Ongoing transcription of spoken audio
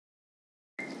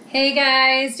Hey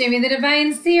guys, Jamie the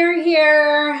DivineSeer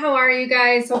here. How are you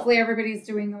guys? Hopefully everybody's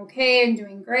doing okay and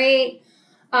doing great.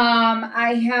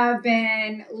 I have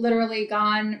been literally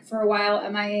gone for a while.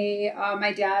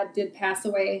 My dad did pass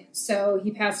away, so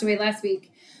he passed away last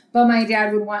week. But my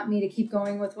dad would want me to keep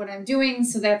going with what I'm doing,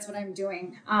 so that's what I'm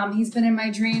doing. He's been in my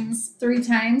dreams 3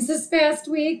 times this past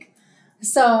week.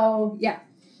 So yeah,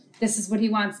 this is what he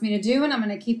wants me to do, and I'm going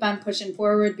to keep on pushing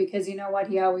forward because you know what?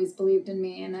 He always believed in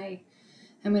me, and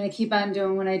I'm going to keep on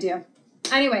doing what I do.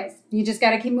 Anyways, you just got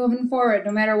to keep moving forward.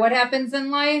 No matter what happens in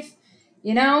life,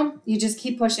 you know, you just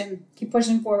keep pushing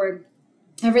forward.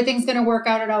 Everything's going to work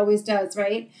out. It always does,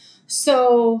 right?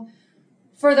 So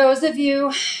for those of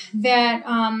you that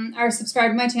are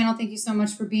subscribed to my channel, thank you so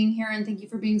much for being here. And thank you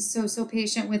for being so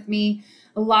patient with me.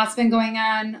 A lot's been going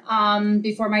on.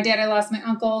 Before my dad, I lost my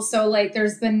uncle. So like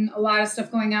there's been a lot of stuff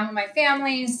going on with my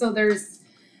family. So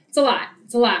it's a lot.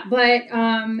 It's a lot, but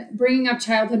bringing up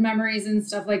childhood memories and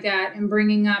stuff like that, and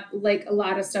bringing up like a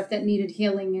lot of stuff that needed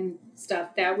healing and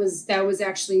stuff that was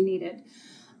actually needed.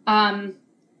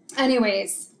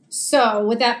 Anyways, so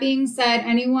with that being said,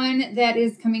 anyone that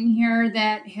is coming here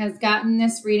that has gotten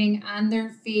this reading on their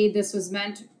feed, this was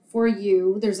meant for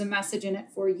you. There's a message in it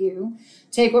for you.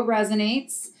 Take what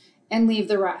resonates and leave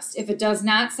the rest. If it does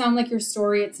not sound like your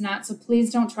story, it's not. So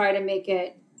please don't try to make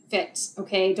it fit.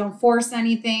 Okay. Don't force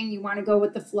anything. You want to go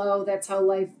with the flow. That's how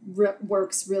life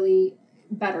works really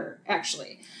better,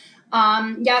 actually.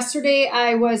 Yesterday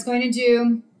I was going to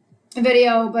do a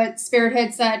video, but Spirit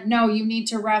had said, no, you need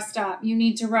to rest up. You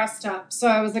need to rest up. So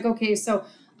I was like, okay. So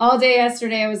all day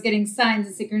yesterday I was getting signs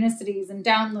and synchronicities and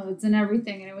downloads and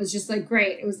everything. And it was just like,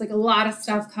 great. It was like a lot of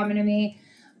stuff coming to me.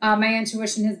 My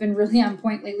intuition has been really on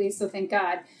point lately. So thank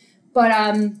God. But,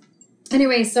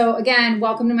 anyway, so again,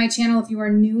 welcome to my channel. If you are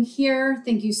new here,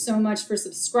 thank you so much for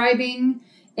subscribing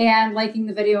and liking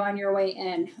the video on your way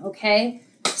in, okay?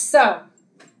 So,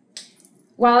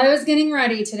 while I was getting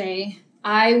ready today,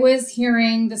 I was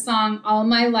hearing the song All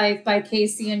My Life by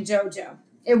Casey and JoJo.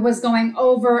 It was going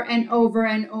over and over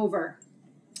and over,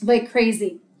 like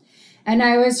crazy. And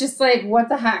I was just like, what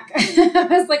the heck? I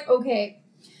was like, okay.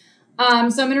 So I'm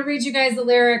going to read you guys the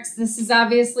lyrics. This is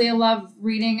obviously a love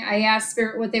reading. I asked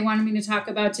Spirit what they wanted me to talk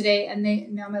about today, and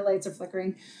now my lights are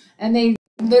flickering. And they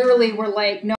literally were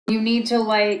like, no, you need to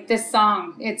like this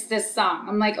song. It's this song.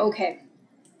 I'm like, okay.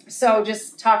 So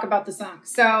just talk about the song.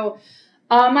 So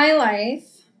All My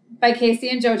Life by Casey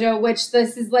and JoJo, which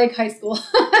this is like high school.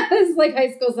 This is like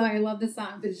high school song. I love this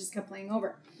song, but it just kept playing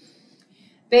over.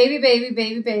 Baby, baby,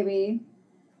 baby, baby.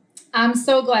 I'm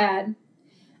so glad.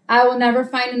 I will never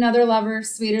find another lover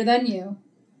sweeter than you,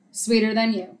 sweeter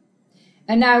than you.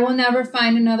 And I will never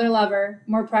find another lover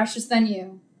more precious than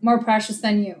you, more precious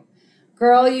than you.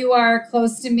 Girl, you are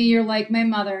close to me, you're like my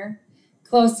mother.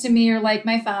 Close to me, you're like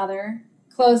my father.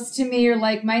 Close to me, you're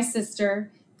like my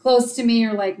sister. Close to me,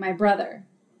 you're like my brother.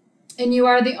 And you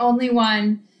are the only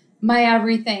one, my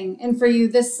everything. And for you,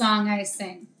 this song I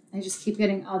sing. I just keep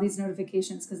getting all these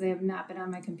notifications because they have not been on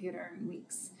my computer in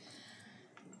weeks.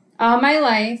 All my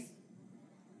life,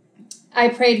 I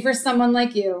prayed for someone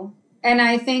like you, and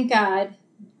I thank God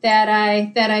that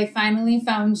I finally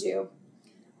found you.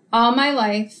 All my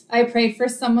life, I prayed for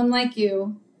someone like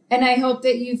you, and I hope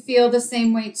that you feel the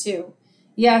same way too.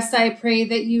 Yes, I pray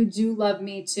that you do love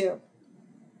me too.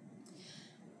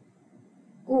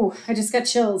 Ooh, I just got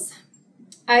chills.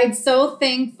 I'm so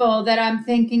thankful that I'm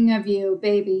thinking of you,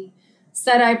 baby.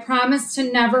 Said I promise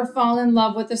to never fall in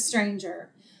love with a stranger.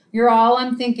 You're all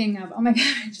I'm thinking of. Oh my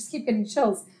God, I just keep getting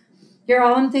chills. You're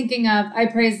all I'm thinking of. I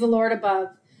praise the Lord above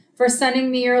for sending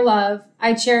me your love.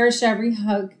 I cherish every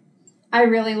hug. I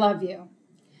really love you.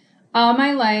 All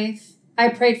my life, I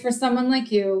prayed for someone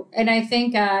like you, and I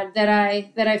thank God that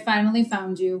I finally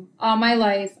found you. All my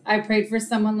life, I prayed for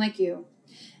someone like you,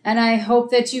 and I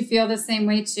hope that you feel the same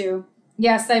way too.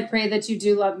 Yes, I pray that you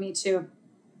do love me too.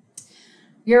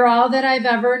 You're all that I've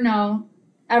ever know.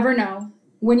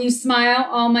 When you smile,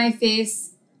 all my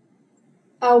face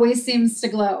always seems to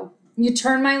glow. You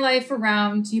turned my life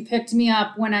around. You picked me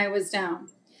up when I was down.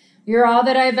 You're all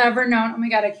that I've ever known. Oh my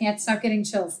God, I can't stop getting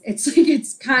chills. It's like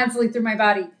it's constantly through my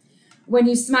body. When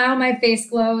you smile, my face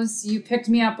glows. You picked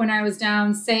me up when I was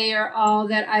down. Say you're all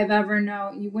that I've ever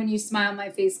known. When you smile,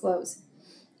 my face glows.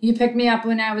 You picked me up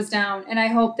when I was down, and I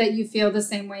hope that you feel the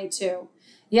same way too.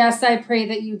 Yes, I pray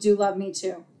that you do love me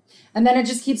too. And then it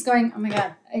just keeps going. Oh my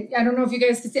God. I don't know if you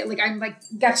guys can see it. Like I'm like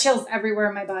got chills everywhere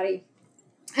in my body.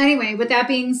 Anyway, with that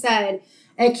being said,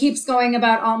 it keeps going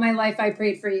about all my life I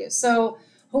prayed for you. So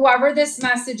whoever this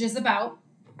message is about,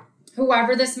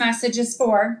 whoever this message is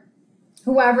for,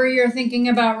 whoever you're thinking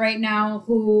about right now,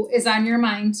 who is on your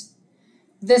mind,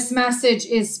 This message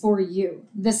is for you.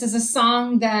 This is a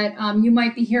song that you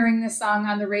might be hearing this song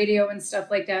on the radio and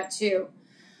stuff like that too.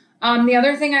 The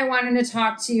other thing I wanted to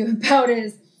talk to you about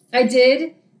is I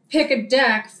did pick a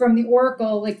deck from the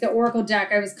Oracle, like the Oracle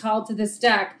deck. I was called to this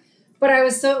deck, but I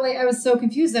was so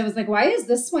confused. I was like, why is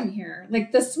this one here?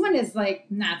 Like this one is like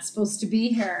not supposed to be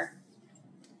here.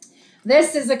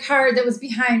 This is a card that was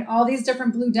behind all these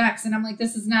different blue decks, and I'm like,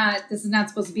 this is not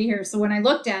supposed to be here. So when I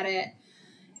looked at it,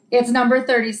 it's number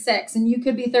 36, and you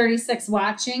could be 36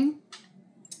 watching.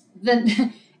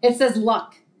 Then it says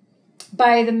luck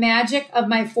by the magic of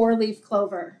my 4-leaf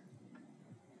clover.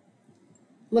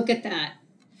 Look at that.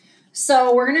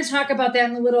 So we're going to talk about that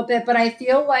in a little bit, but I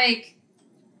feel like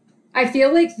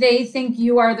they think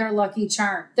you are their lucky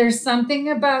charm. There's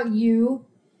something about you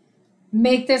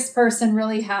make this person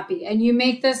really happy, and you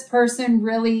make this person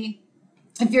really,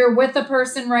 if you're with a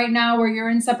person right now or you're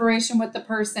in separation with the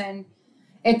person,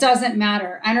 it doesn't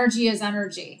matter. Energy is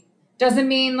energy. Doesn't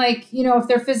mean like, you know, if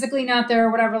they're physically not there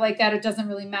or whatever like that, it doesn't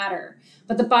really matter.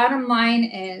 But the bottom line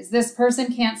is this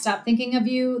person can't stop thinking of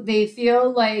you. They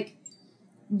feel like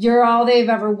you're all they've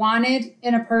ever wanted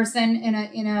in a person, in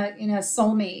a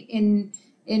soulmate, in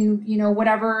you know,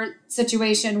 whatever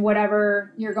situation,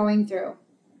 whatever you're going through.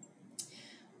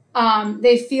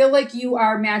 They feel like you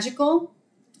are magical.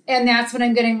 And that's what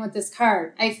I'm getting with this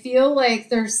card. I feel like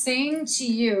they're saying to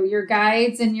you, your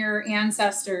guides and your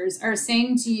ancestors are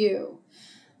saying to you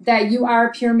that you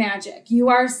are pure magic. You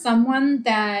are someone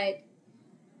that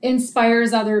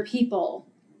inspires other people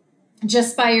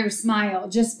just by your smile,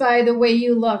 just by the way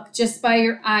you look, just by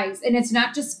your eyes. And it's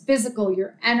not just physical,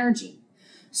 your energy.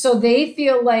 So they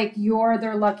feel like you're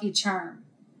their lucky charm.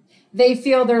 They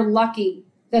feel they're lucky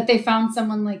that they found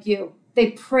someone like you.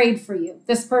 They prayed for you.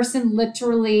 This person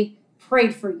literally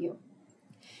prayed for you.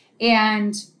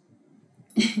 And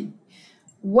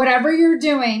whatever you're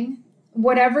doing,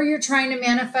 whatever you're trying to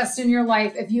manifest in your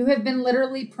life, if you have been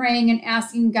literally praying and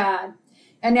asking God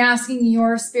and asking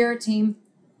your spirit team,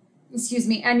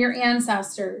 and your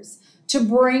ancestors to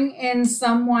bring in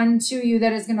someone to you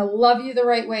that is going to love you the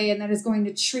right way and that is going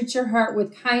to treat your heart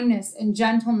with kindness and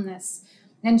gentleness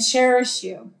and cherish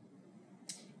you,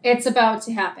 it's about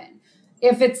to happen.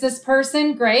 If it's this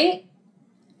person, great.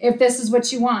 If this is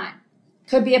what you want,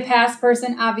 could be a past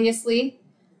person, obviously.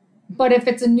 But if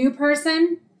it's a new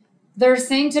person, they're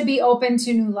saying to be open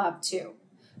to new love too.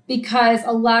 Because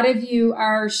a lot of you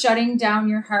are shutting down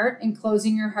your heart and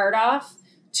closing your heart off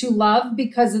to love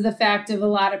because of the fact of a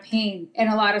lot of pain and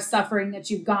a lot of suffering that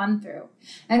you've gone through.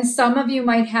 And some of you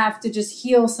might have to just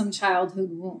heal some childhood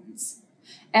wounds.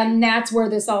 And that's where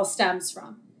this all stems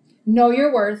from. Know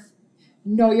your worth.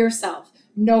 Know yourself.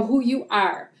 Know who you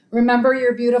are. Remember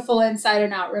you're beautiful inside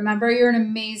and out. Remember you're an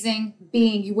amazing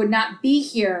being. You would not be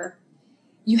here.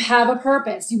 You have a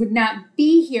purpose. You would not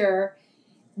be here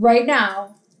right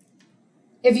now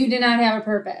if you did not have a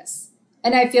purpose.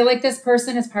 And I feel like this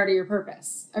person is part of your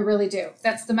purpose. I really do.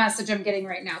 That's the message I'm getting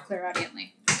right now,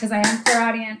 clairaudiently. Because I am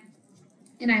clairaudient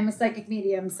and I'm a psychic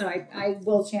medium, so I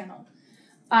will channel.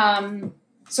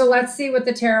 So let's see what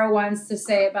the tarot wants to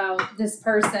say about this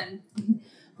person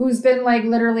who's been like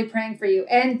literally praying for you.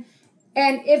 And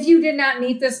if you did not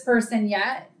meet this person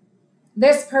yet,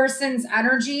 this person's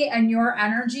energy and your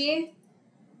energy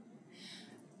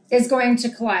is going to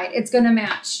collide. It's going to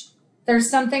match. There's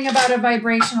something about a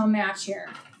vibrational match here.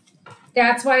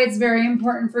 That's why it's very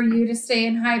important for you to stay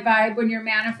in high vibe when you're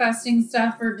manifesting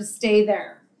stuff, or to stay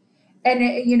there. And,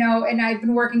 you know, and I've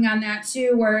been working on that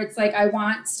too, where it's like, I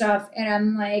want stuff and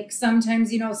I'm like,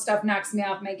 sometimes, you know, stuff knocks me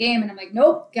off my game and I'm like,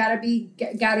 nope, gotta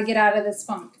get out of this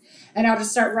funk. And I'll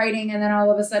just start writing and then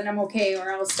all of a sudden I'm okay.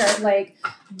 Or I'll start like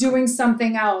doing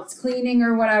something else, cleaning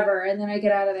or whatever. And then I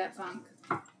get out of that funk.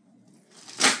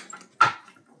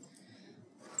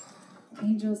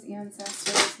 Angels,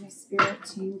 ancestors, my spirit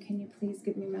team, can you please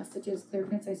give me messages, clear,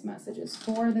 concise messages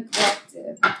for the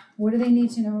collective? What do they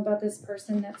need to know about this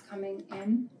person that's coming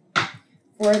in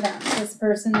for them? This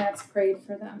person that's prayed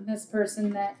for them. This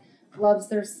person that loves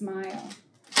their smile.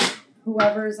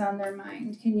 Whoever's on their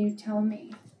mind. Can you tell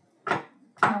me?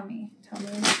 Tell me,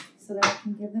 so that I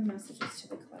can give the messages to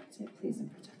the collective. Please,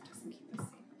 and protect us and keep us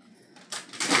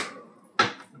safe.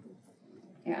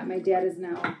 Yeah, my dad is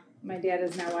now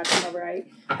watching over.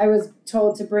 I was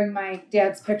told to bring my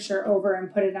dad's picture over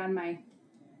and put it on my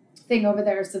thing over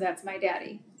there, so that's my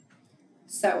daddy.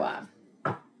 So,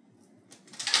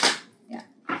 yeah.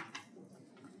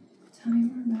 Tell me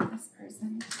more about this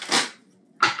person.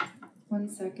 1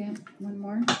 second. One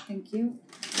more. Thank you.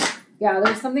 Yeah,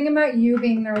 there's something about you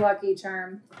being their lucky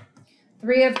charm.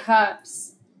 3 of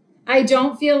Cups. I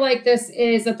don't feel like this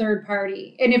is a third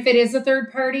party. And if it is a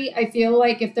third party, I feel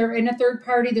like if they're in a third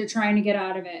party, they're trying to get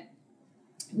out of it.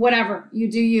 Whatever,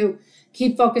 you do you.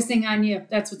 Keep focusing on you.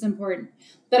 That's what's important.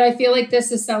 But I feel like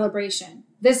this is celebration.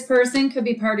 This person could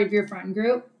be part of your friend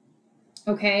group.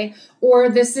 Okay. Or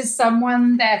this is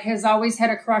someone that has always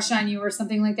had a crush on you or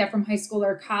something like that from high school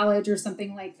or college or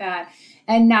something like that.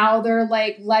 And now they're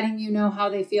like letting you know how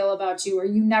they feel about you, or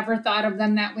you never thought of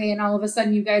them that way. And all of a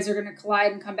sudden you guys are going to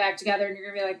collide and come back together and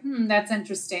you're going to be like, that's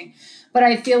interesting. But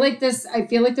I feel like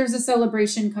there's a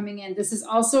celebration coming in. This is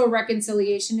also a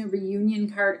reconciliation and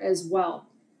reunion card as well.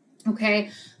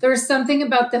 Okay. There's something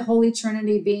about the Holy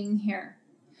Trinity being here.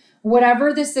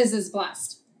 Whatever this is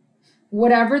blessed.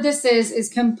 Whatever this is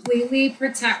completely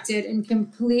protected and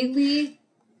completely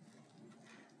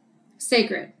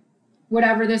sacred.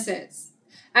 Whatever this is.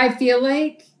 I feel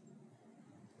like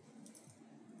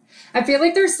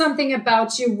there's something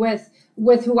about you with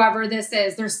whoever this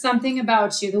is. There's something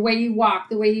about you, the way you walk,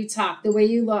 the way you talk, the way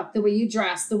you look, the way you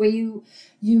dress, the way you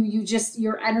just,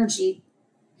 your energy.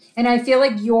 And I feel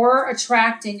like you're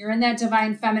in that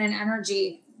divine feminine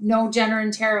energy. No gender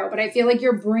and tarot, but I feel like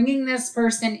you're bringing this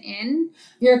person in.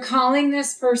 You're calling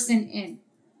this person in.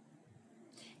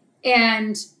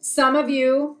 And some of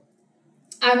you,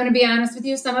 I'm going to be honest with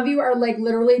you, some of you are like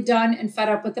literally done and fed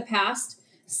up with the past.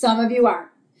 Some of you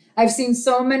are. I've seen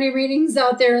so many readings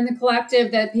out there in the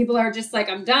collective that people are just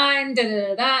like, I'm done, da da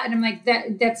da da. And I'm like,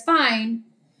 that's fine.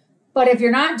 But if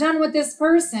you're not done with this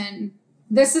person,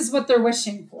 this is what they're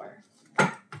wishing for.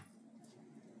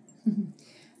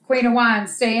 Queen of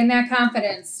Wands, stay in that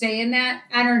confidence, stay in that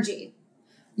energy.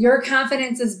 Your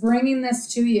confidence is bringing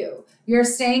this to you. You're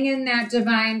staying in that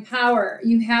divine power.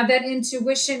 You have that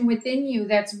intuition within you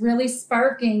that's really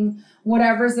sparking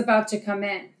whatever's about to come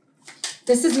in.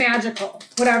 This is magical.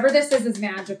 Whatever this is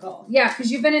magical. Yeah,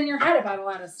 because you've been in your head about a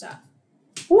lot of stuff.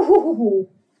 Woo-hoo-hoo-hoo.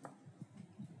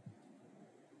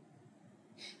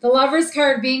 The Lover's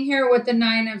card being here with the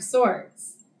 9 of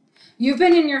Swords. You've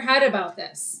been in your head about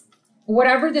this.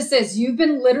 Whatever this is, you've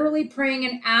been literally praying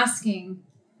and asking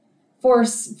for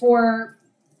someone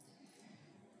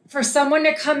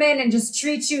to come in and just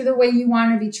treat you the way you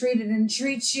want to be treated and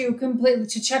treat you completely,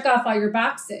 to check off all your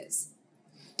boxes.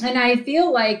 And I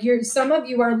feel like some of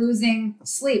you are losing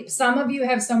sleep. Some of you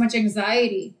have so much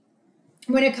anxiety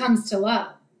when it comes to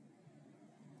love.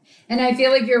 And I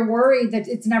feel like you're worried that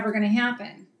it's never going to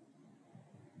happen.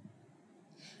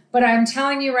 But I'm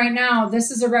telling you right now,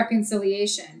 this is a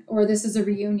reconciliation or this is a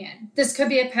reunion. This could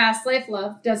be a past life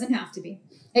love. Doesn't have to be.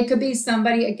 It could be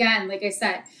somebody, again, like I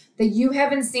said, that you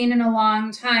haven't seen in a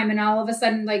long time. And all of a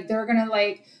sudden, like, they're going to,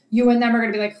 like, you and them are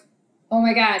going to be like, oh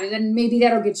my God. And then maybe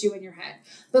that'll get you in your head.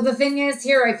 But the thing is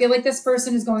here, I feel like this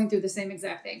person is going through the same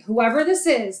exact thing. Whoever this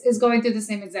is going through the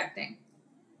same exact thing.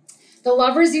 The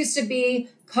Lovers used to be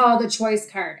called a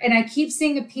choice card. And I keep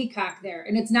seeing a peacock there.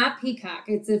 And it's not peacock.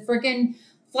 It's a freaking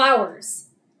flowers.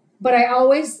 But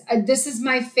this is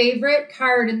my favorite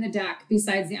card in the deck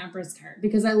besides the Empress card,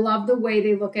 because I love the way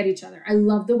they look at each other. I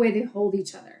love the way they hold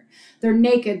each other. They're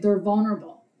naked. They're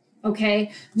vulnerable.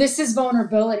 Okay. This is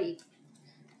vulnerability.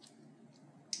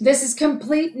 This is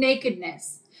complete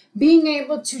nakedness. Being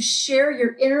able to share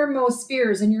your innermost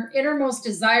fears and your innermost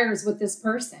desires with this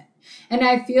person. And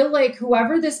I feel like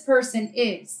whoever this person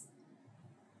is,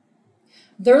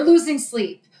 they're losing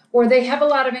sleep. Or they have a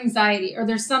lot of anxiety, or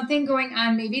there's something going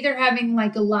on. Maybe they're having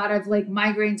like a lot of like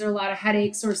migraines or a lot of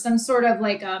headaches or some sort of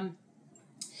like,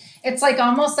 it's like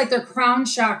almost like their crown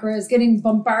chakra is getting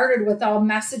bombarded with all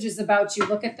messages about you.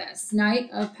 Look at this. Knight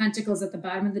of Pentacles at the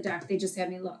bottom of the deck. They just had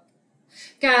me look.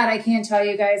 God, I can't tell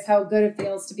you guys how good it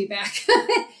feels to be back.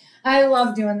 I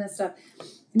love doing this stuff.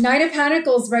 Knight of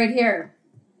Pentacles right here.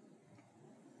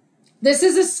 This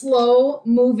is a slow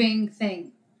moving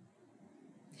thing.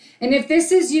 And if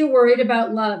this is you worried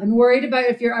about love and worried about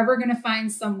if you're ever going to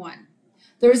find someone,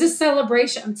 there's a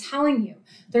celebration. I'm telling you,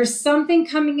 there's something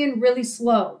coming in really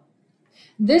slow.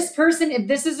 This person, if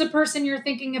this is a person you're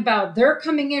thinking about, they're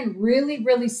coming in really,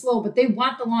 really slow, but they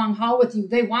want the long haul with you.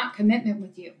 They want commitment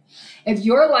with you. If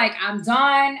you're like, I'm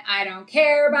done, I don't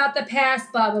care about the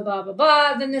past, blah, blah, blah, blah,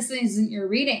 blah, then this isn't your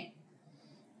reading.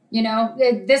 You know,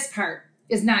 this part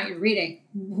is not your reading.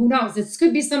 Who knows? This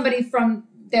could be somebody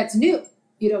that's new.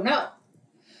 You don't know.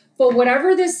 But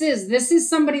whatever this is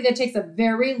somebody that takes a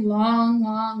very long,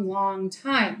 long, long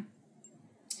time.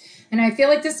 And I feel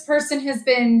like this person has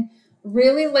been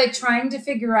really like trying to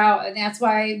figure out, and that's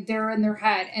why they're in their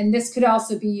head. And this could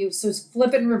also be you. So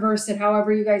flip it and reverse it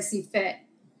however you guys see fit.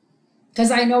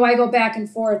 Because I know I go back and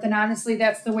forth, and honestly,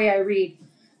 that's the way I read.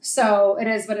 So it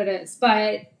is what it is.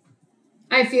 But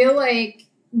I feel like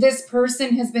this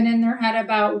person has been in their head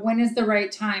about when is the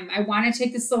right time. I want to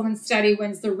take the slow and steady,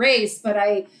 when's the race, but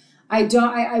I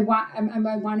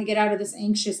want to get out of this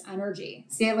anxious energy.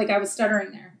 See, like I was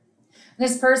stuttering there.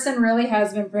 This person really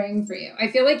has been praying for you. I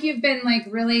feel like you've been like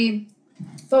really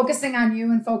focusing on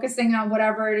you and focusing on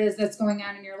whatever it is that's going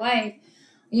on in your life.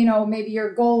 You know, maybe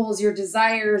your goals, your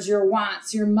desires, your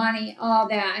wants, your money, all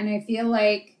that. And I feel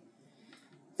like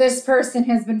this person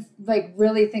has been like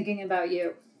really thinking about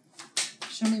you.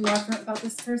 Show me more about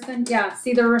this person. Yeah,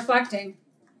 see, they're reflecting.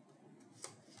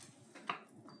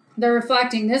 They're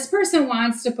reflecting. This person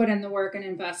wants to put in the work and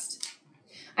invest.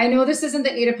 I know this isn't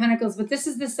the 8 of Pentacles, but this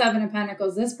is the 7 of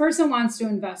Pentacles. This person wants to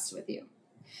invest with you.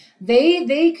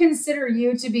 They consider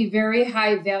you to be very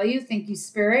high value. Thank you,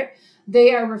 Spirit.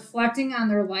 They are reflecting on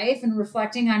their life and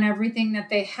reflecting on everything that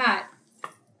they had.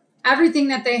 Everything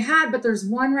that they had, but there's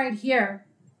one right here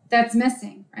that's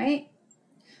missing, right?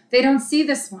 They don't see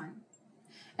this one.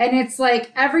 And it's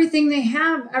like everything they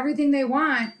have, everything they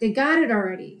want, they got it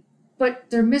already. But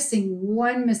they're missing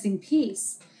one missing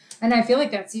piece. And I feel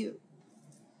like that's you.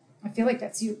 I feel like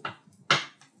that's you.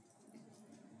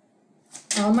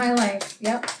 All my life.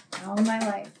 Yep. All my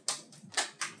life.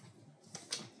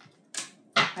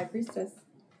 High Priestess.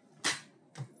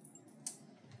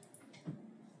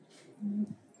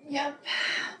 Yep.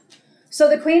 So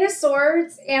the Queen of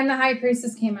Swords and the High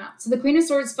Priestess came out. So the Queen of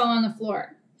Swords fell on the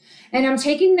floor. And I'm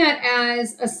taking that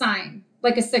as a sign,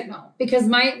 like a signal, because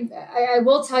I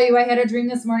will tell you, I had a dream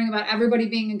this morning about everybody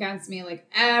being against me, like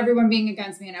everyone being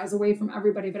against me. And I was away from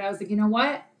everybody, but I was like, you know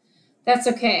what? That's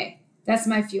okay. That's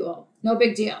my fuel. No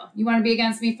big deal. You want to be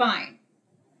against me? Fine.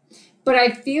 But I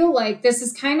feel like this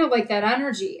is kind of like that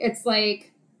energy. It's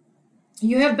like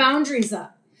you have boundaries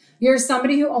up. You're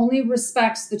somebody who only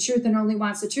respects the truth and only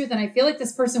wants the truth. And I feel like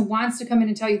this person wants to come in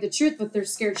and tell you the truth, but they're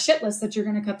scared shitless that you're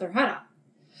going to cut their head off.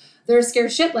 They're scared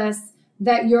shitless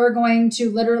that you're going to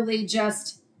literally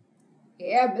just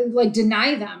like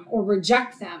deny them or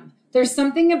reject them. There's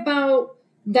something about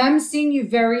them seeing you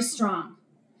very strong.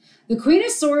 The Queen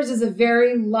of Swords is a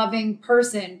very loving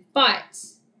person, but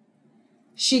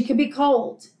she could be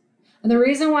cold. And the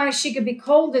reason why she could be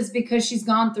cold is because she's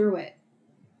gone through it.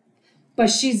 But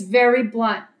she's very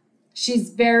blunt.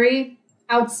 She's very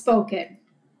outspoken.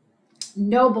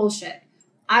 No bullshit.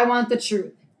 I want the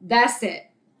truth. That's it.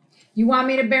 You want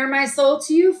me to bare my soul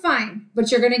to you? Fine.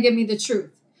 But you're going to give me the truth.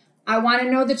 I want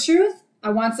to know the truth. I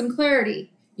want some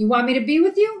clarity. You want me to be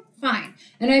with you? Fine.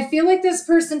 And I feel like this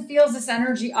person feels this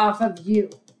energy off of you.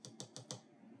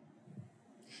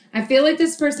 I feel like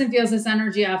this person feels this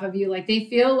energy off of you. Like they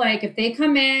feel like if they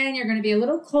come in, you're going to be a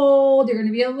little cold. You're going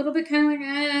to be a little bit kind of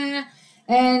like,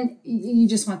 and you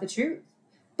just want the truth.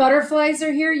 Butterflies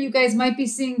are here. You guys might be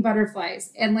seeing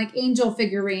butterflies and like angel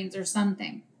figurines or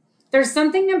something. There's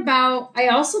something about, I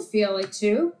also feel like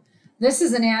too, this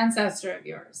is an ancestor of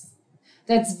yours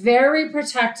that's very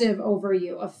protective over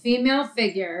you. A female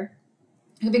figure,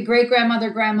 it could be great-grandmother,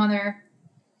 grandmother,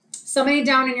 somebody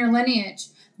down in your lineage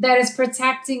that is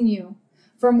protecting you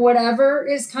from whatever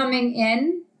is coming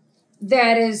in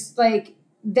that is like,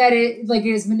 it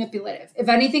is manipulative. If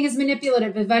anything is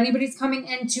manipulative, if anybody's coming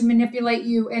in to manipulate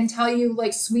you and tell you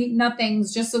like sweet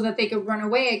nothings just so that they could run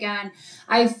away again,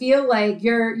 I feel like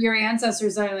your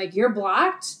ancestors are like, you're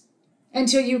blocked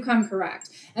until you come correct.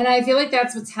 And I feel like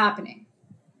that's what's happening.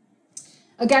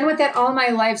 Again, with that all my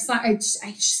life song, I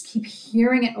just keep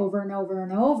hearing it over and over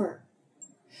and over.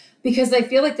 Because I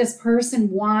feel like this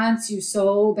person wants you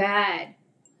so bad.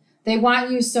 They want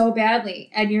you so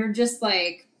badly. And you're just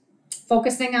like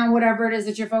focusing on whatever it is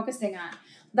that you're focusing on.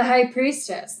 The High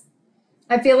Priestess.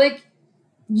 I feel like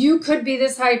you could be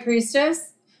this High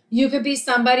Priestess. You could be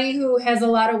somebody who has a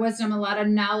lot of wisdom, a lot of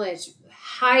knowledge,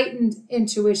 heightened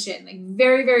intuition, like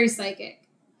very, very psychic.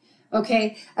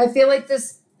 Okay. I feel like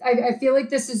this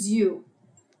is you.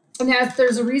 And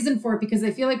there's a reason for it, because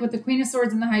I feel like with the Queen of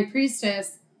Swords and the High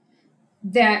Priestess,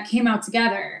 that came out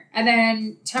together. And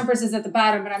then Temperance is at the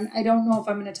bottom, but I don't know if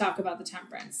I'm going to talk about the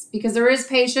Temperance because there is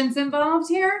patience involved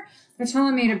here. They're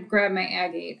telling me to grab my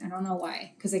agate. I don't know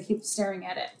why, because I keep staring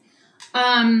at it.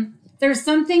 There's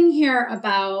something here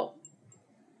about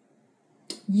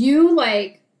you,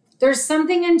 like, there's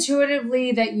something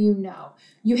intuitively that you know.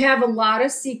 You have a lot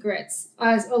of secrets,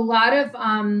 a lot of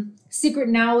secret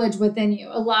knowledge within you,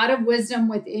 a lot of wisdom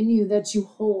within you that you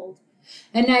hold.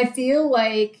 And I feel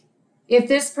like if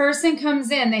this person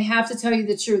comes in, they have to tell you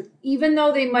the truth, even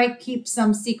though they might keep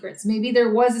some secrets. Maybe there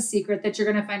was a secret that you're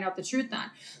going to find out the truth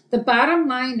on. The bottom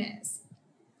line is,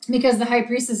 because the High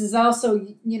Priestess is also,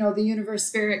 you know, the universe,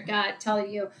 spirit, God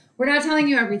telling you, we're not telling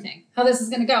you everything, how this is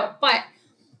going to go. But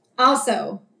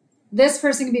also, This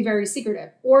person can be very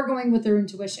secretive or going with their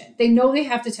intuition. They know they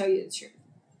have to tell you the truth.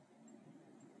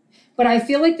 But I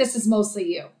feel like this is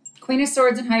mostly you. Queen of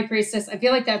Swords and High Priestess, I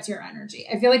feel like that's your energy.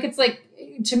 I feel like it's like,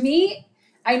 to me,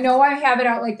 I know I have it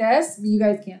out like this. You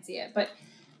guys can't see it, but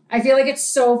I feel like it's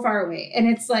so far away. And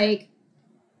it's like,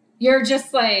 you're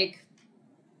just like,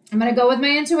 I'm going to go with my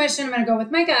intuition. I'm going to go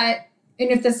with my gut. And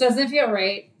if this doesn't feel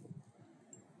right,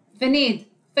 finid,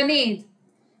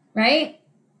 right?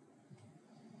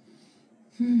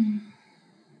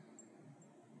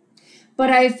 But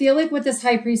I feel like with this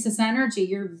High Priestess energy,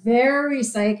 you're very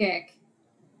psychic.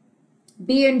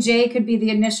 B and J could be the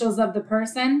initials of the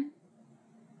person,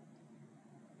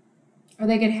 or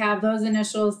they could have those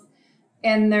initials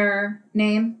in their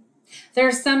name.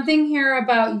 There's something here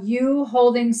about you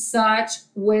holding such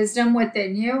wisdom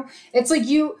within you. It's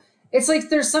like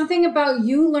there's something about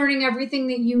you learning everything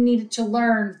that you needed to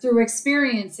learn through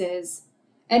experiences.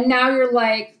 And now you're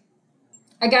like,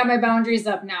 I got my boundaries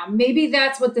up now. Maybe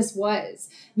that's what this was.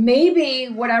 Maybe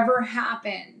whatever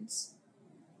happened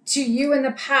to you in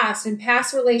the past, in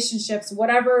past relationships,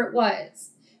 whatever it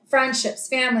was, friendships,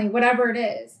 family, whatever it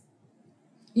is,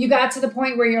 you got to the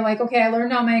point where you're like, okay, I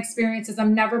learned all my experiences.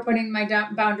 I'm never putting my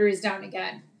boundaries down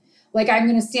again. Like, I'm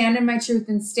going to stand in my truth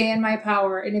and stay in my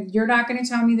power. And if you're not going to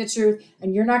tell me the truth,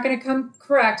 and you're not going to come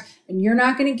correct, and you're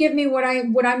not going to give me what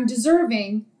I'm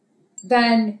deserving,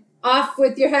 then off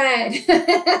with your head.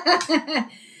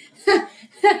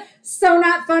 So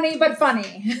not funny, but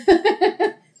funny.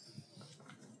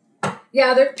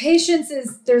 Yeah,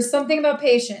 there's something about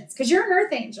patience, because you're an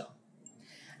earth angel.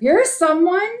 You're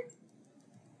someone,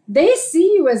 they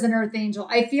see you as an earth angel.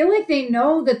 I feel like they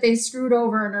know that they screwed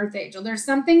over an earth angel. There's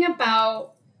something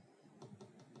about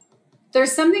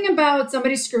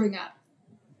somebody screwing up.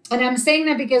 And I'm saying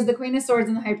that because the Queen of Swords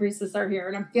and the High Priestess are here.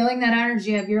 And I'm feeling that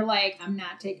energy of you're like, I'm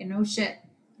not taking no shit.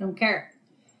 I don't care.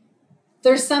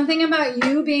 There's something about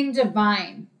you being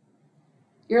divine.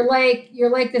 You're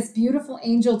like this beautiful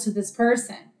angel to this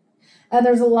person. And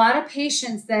there's a lot of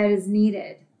patience that is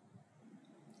needed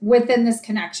within this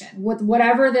connection, with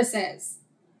whatever this is.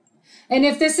 And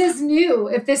if this is new,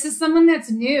 if this is someone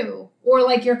that's new, or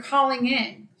like you're calling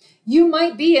in, you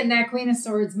might be in that Queen of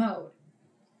Swords mode.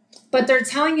 But they're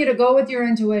telling you to go with your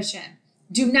intuition.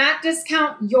 Do not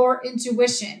discount your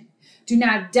intuition. Do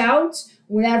not doubt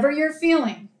whatever you're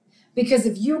feeling. Because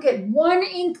if you get one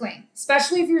inkling,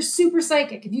 especially if you're super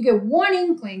psychic, if you get one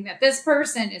inkling that this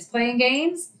person is playing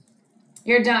games,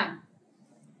 you're done.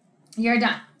 You're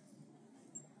done.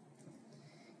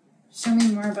 Show me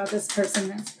more about this person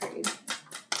that's prayed.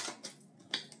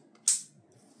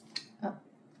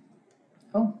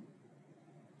 Oh.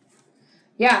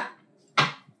 Yeah.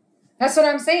 That's what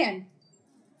I'm saying.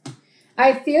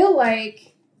 I feel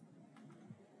like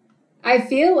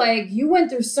you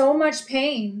went through so much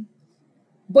pain,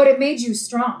 but it made you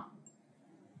strong.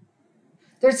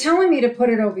 They're telling me to put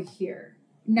it over here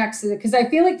next to it, because I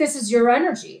feel like this is your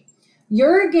energy.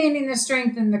 You're gaining the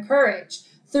strength and the courage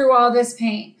through all this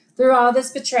pain, through all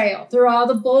this betrayal, through all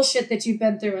the bullshit that you've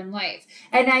been through in life.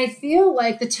 And I feel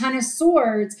like the Ten of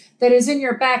Swords that is in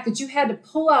your back that you had to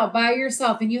pull out by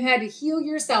yourself and you had to heal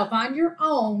yourself on your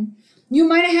own. You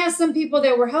might have had some people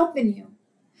that were helping you,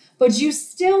 but you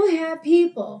still had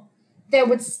people that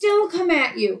would still come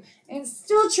at you and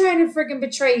still try to freaking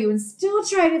betray you and still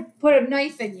try to put a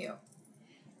knife in you.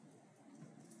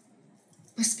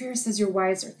 But Spirit says you're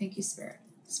wiser. Thank you, Spirit.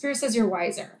 Spirit says you're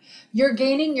wiser. You're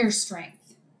gaining your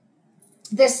strength.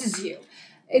 This is you.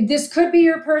 This could be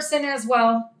your person as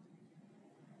well.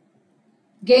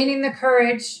 Gaining the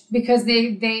courage because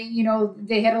they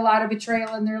had a lot of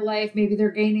betrayal in their life. Maybe they're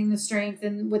gaining the strength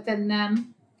within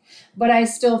them. But I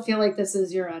still feel like this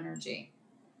is your energy.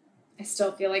 I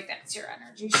still feel like that's your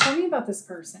energy. Show me about this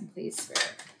person, please,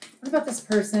 Spirit. What about this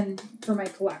person for my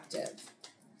collective?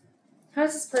 How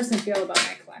does this person feel about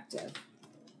my collective?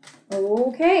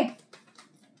 Okay.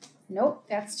 Nope,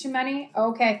 that's too many.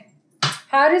 Okay.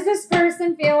 How does this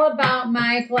person feel about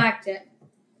my collective?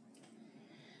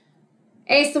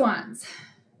 Ace of Wands.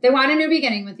 They want a new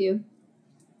beginning with you.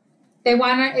 They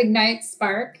want to ignite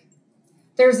spark.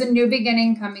 There's a new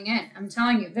beginning coming in. I'm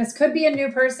telling you, this could be a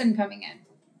new person coming in.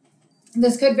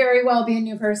 This could very well be a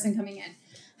new person coming in.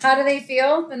 How do they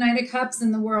feel? The Knight of Cups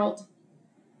in the world.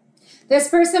 This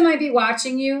person might be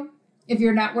watching you. If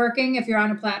you're networking, if you're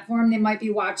on a platform, they might be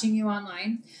watching you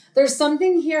online. There's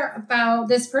something here about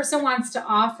this person wants to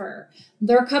offer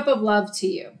their cup of love to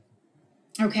you.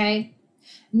 Okay?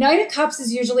 Knight of Cups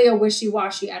is usually a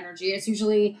wishy-washy energy. It's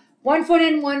usually 1 foot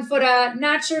in, 1 foot out.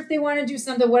 Not sure if they want to do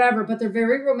something, whatever, but they're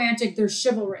very romantic. They're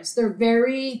chivalrous. They're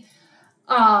very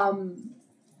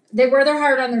They wear their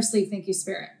heart on their sleeve. Thank you,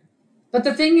 Spirit. But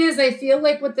the thing is, I feel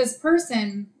like with this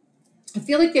person, I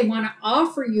feel like they want to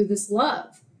offer you this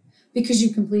love because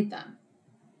you complete them.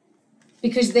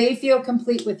 Because they feel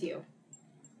complete with you.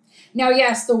 Now,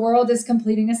 yes, the world is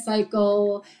completing a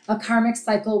cycle, a karmic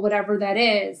cycle, whatever that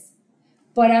is.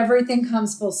 But everything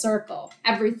comes full circle.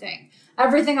 Everything.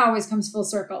 Everything always comes full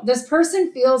circle. This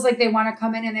person feels like they want to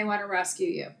come in and they want to rescue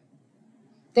you.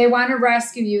 They want to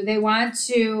rescue you. They want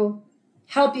to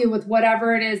help you with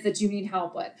whatever it is that you need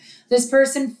help with. This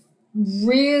person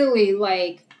really,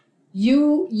 like,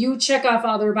 you check off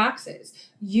all their boxes.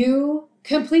 You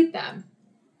complete them.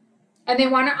 And they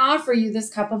want to offer you this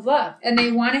cup of love. And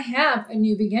they want to have a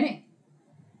new beginning.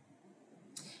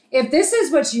 If this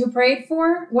is what you prayed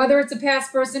for, whether it's a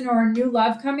past person or a new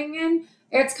love coming in,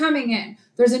 it's coming in.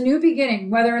 There's a new beginning,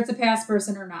 whether it's a past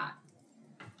person or not.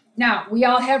 Now, we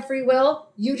all have free will.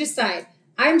 You decide.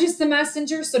 I'm just the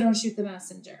messenger, so don't shoot the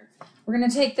messenger. We're going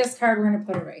to take this card. We're going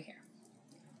to put it right here.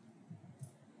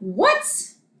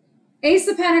 What? Ace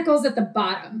of Pentacles at the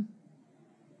bottom.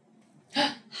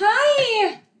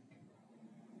 Hi!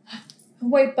 A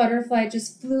white butterfly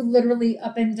just flew literally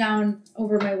up and down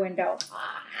over my window.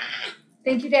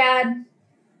 Thank you, Dad.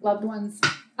 Loved ones.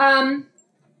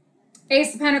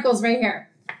 Ace of Pentacles right here.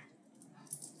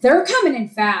 They're coming in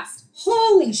fast.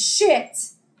 Holy shit.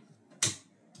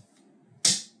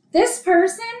 This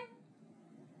person,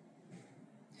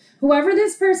 whoever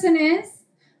this person is,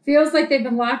 feels like they've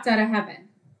been locked out of heaven.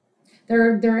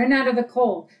 They're in out of the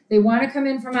cold. They want to come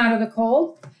in from out of the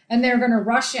cold, and they're going to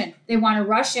rush in. They want to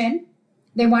rush in.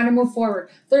 They want to move forward.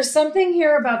 There's something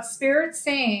here about Spirit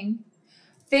saying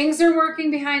things are working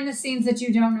behind the scenes that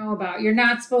you don't know about. You're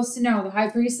not supposed to know. The High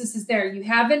Priestess is there. You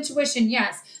have intuition,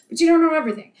 yes, but you don't know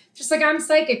everything. Just like I'm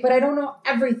psychic, but I don't know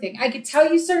everything. I could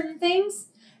tell you certain things,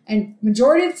 and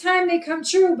majority of the time they come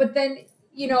true, but then,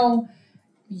 you know,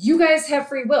 you guys have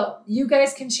free will. You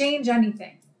guys can change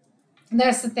anything. And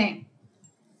that's the thing.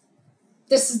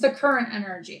 This is the current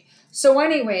energy. So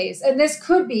anyways, and this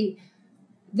could be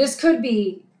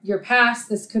your past,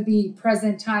 this could be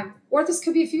present time, or this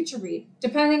could be a future read,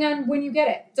 depending on when you get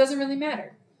it. It doesn't really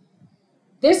matter.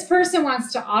 This person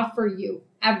wants to offer you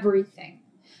everything.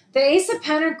 The Ace of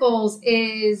Pentacles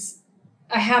is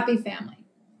a happy family.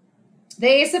 The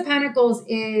Ace of Pentacles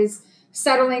is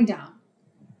settling down,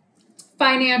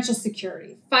 financial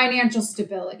security, financial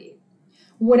stability.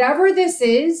 Whatever this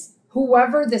is,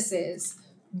 whoever this is,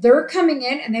 they're coming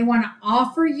in and they want to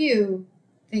offer you,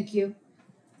 thank you.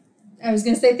 I was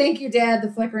going to say, thank you, Dad, the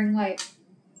flickering light.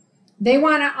 They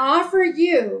want to offer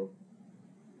you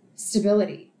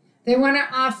stability. They want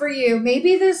to offer you,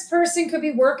 maybe this person could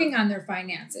be working on their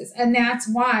finances, and that's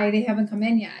why they haven't come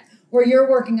in yet, or you're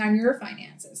working on your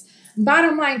finances.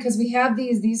 Bottom line, because we have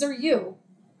these are you.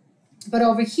 But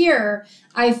over here,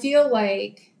 I feel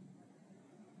like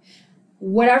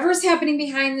whatever's happening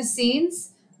behind the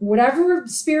scenes, whatever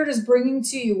Spirit is bringing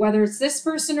to you, whether it's this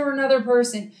person or another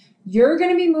person, you're going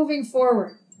to be moving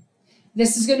forward.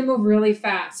 This is going to move really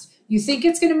fast. You think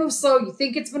it's going to move slow. You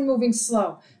think it's been moving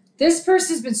slow. This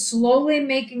person has been slowly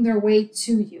making their way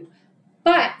to you.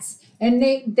 But, and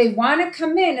they want to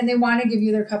come in and they want to give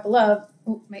you their cup of love.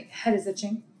 Oh, my head is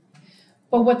itching.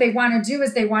 But what they want to do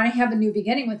is they want to have a new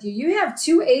beginning with you. You have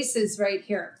two aces right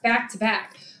here, back to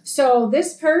back. So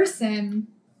this person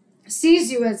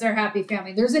sees you as their happy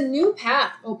family. There's a new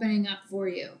path opening up for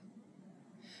you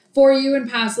and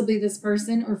possibly this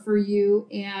person, or for you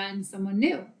and someone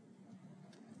new.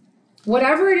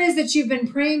 Whatever it is that you've been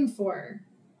praying for,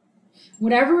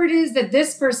 whatever it is that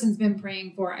this person's been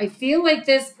praying for, I feel like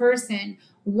this person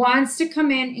wants to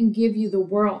come in and give you the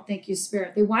world. Thank you,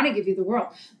 Spirit. They want to give you the world.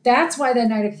 That's why the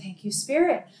Knight of, thank you,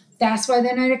 Spirit. That's why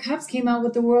the Knight of Cups came out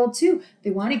with the world too.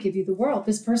 They want to give you the world.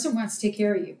 This person wants to take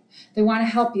care of you. They want to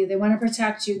help you. They want to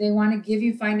protect you. They want to give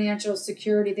you financial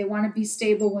security. They want to be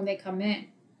stable when they come in.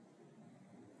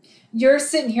 You're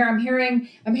sitting here, I'm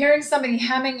hearing somebody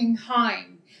hemming and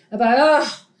hawing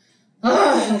about,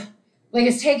 like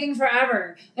it's taking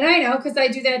forever. And I know, because I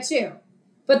do that too.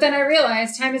 But then I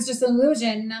realized time is just an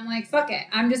illusion, and I'm like, fuck it.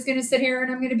 I'm just going to sit here and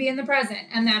I'm going to be in the present.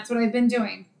 And that's what I've been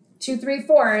doing. 2, 3,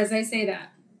 4, as I say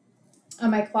that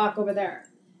on my clock over there.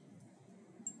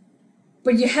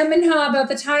 But you hem and haw about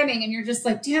the timing, and you're just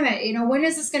like, damn it, you know, when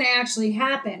is this going to actually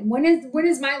happen? When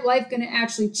is my life going to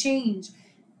actually change?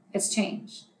 It's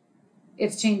changed.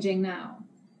 It's changing now.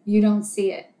 You don't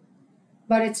see it,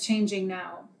 but it's changing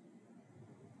now.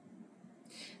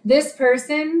 This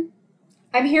person,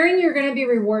 I'm hearing you're going to be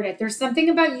rewarded. There's something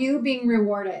about you being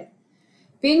rewarded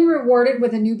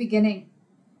with a new beginning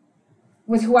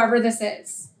with whoever this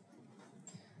is.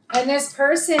 And this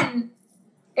person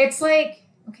It's like,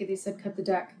 okay, they said cut the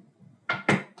deck.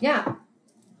 Yeah.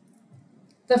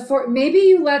 Maybe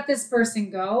you let this person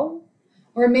go,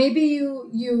 or maybe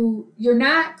you're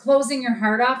not closing your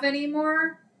heart off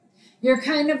anymore. You're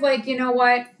kind of like, you know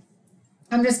what?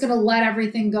 I'm just going to let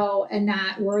everything go and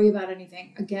not worry about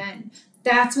anything again.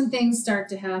 That's when things start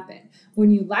to happen.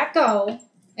 When you let go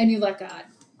and you let God.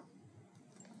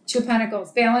 Two of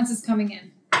Pentacles. Balance is coming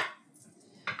in.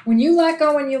 When you let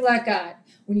go and you let God.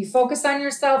 When you focus on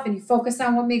yourself and you focus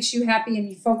on what makes you happy and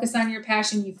you focus on your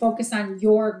passion, you focus on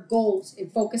your goals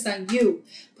and focus on you.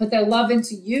 Put that love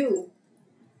into you.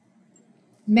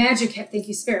 Magic, thank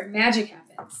you, Spirit. Magic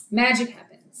happens. Magic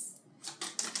happens.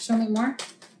 Show me more.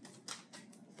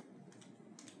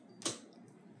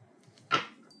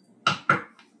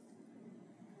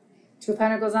 Two of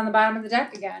Pentacles on the bottom of the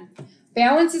deck again.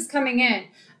 Balance is coming in.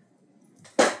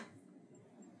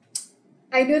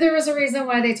 I knew there was a reason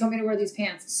why they told me to wear these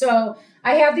pants. So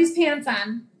I have these pants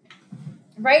on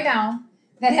right now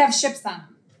that have ships on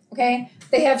them. Okay?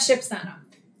 They have ships on them.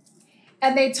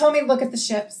 And they told me, look at the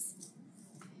ships.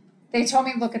 They told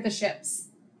me, look at the ships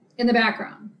in the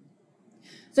background.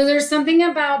 So there's something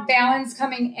about balance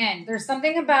coming in. There's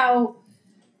something about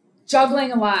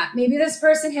juggling a lot. Maybe this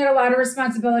person had a lot of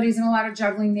responsibilities and a lot of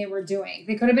juggling they were doing.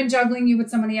 They could have been juggling you with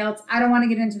somebody else. I don't want to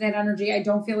get into that energy. I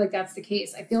don't feel like that's the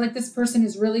case. I feel like this person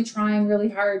is really trying really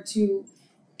hard to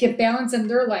get balance in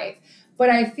their life. But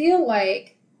I feel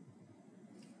like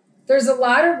there's a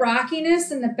lot of rockiness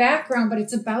in the background, but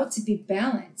it's about to be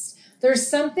balanced. There's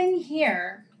something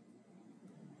here,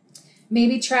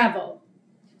 maybe travel.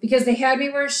 Because they had me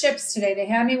wear ships today. They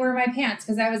had me wear my pants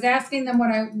because I was asking them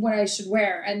what I should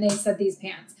wear. And they said these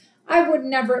pants. I would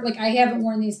never, like, I haven't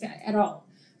worn these pants at all.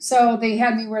 So they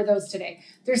had me wear those today.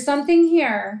 There's something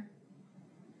here.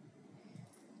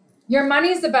 Your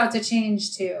money's about to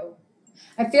change too.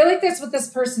 I feel like that's what this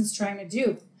person's trying to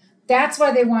do. That's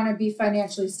why they want to be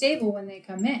financially stable when they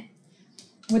come in.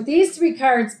 With these three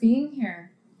cards being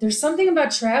here, there's something about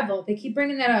travel. They keep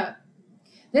bringing that up.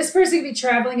 This person could be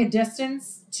traveling a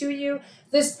distance to you.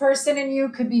 This person and you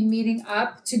could be meeting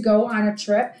up to go on a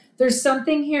trip. There's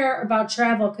something here about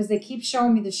travel because they keep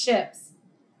showing me the ships.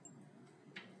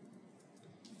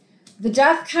 The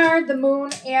Death card, the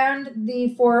Moon, and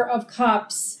the Four of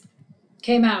Cups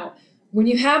came out. When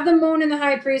you have the Moon and the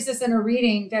High Priestess in a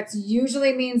reading, that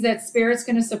usually means that Spirit's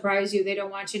going to surprise you. They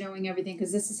don't want you knowing everything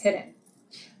because this is hidden.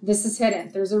 This is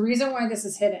hidden. There's a reason why this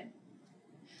is hidden.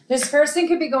 This person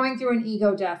could be going through an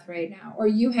ego death right now, or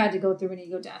you had to go through an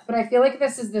ego death. But I feel like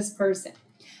this is this person.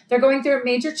 They're going through a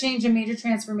major change, a major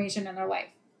transformation in their life.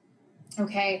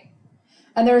 Okay?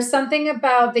 And there's something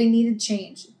about they needed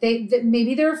change.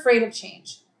 Maybe they're afraid of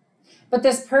change. But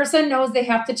this person knows they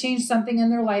have to change something in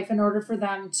their life in order for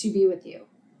them to be with you.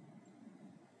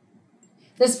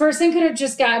 This person could have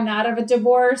just gotten out of a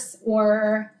divorce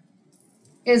or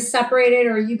is separated,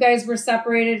 or you guys were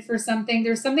separated for something.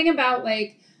 There's something about,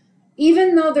 like,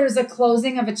 even though there's a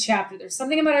closing of a chapter, there's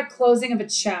something about a closing of a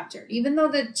chapter. Even though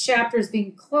the chapter is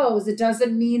being closed, it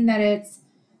doesn't mean that it's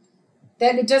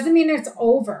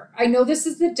over. I know this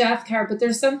is the Death card, but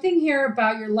there's something here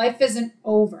about your life isn't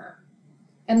over.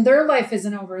 And their life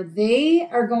isn't over. They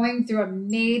are going through a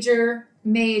major,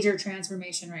 major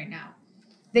transformation right now.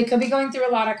 They could be going through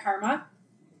a lot of karma.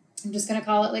 I'm just going to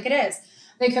call it like it is.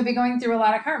 They could be going through a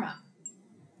lot of karma.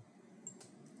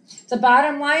 The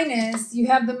bottom line is you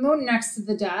have the Moon next to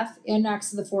the Death and next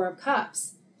to the Four of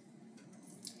Cups.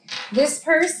 This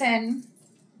person,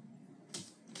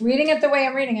 reading it the way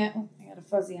I'm reading it, oh, I got a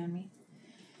fuzzy on me.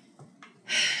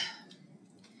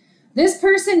 This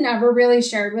person never really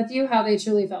shared with you how they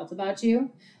truly felt about you.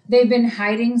 They've been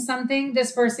hiding something.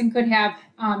 This person could have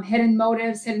hidden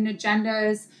motives, hidden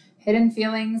agendas, hidden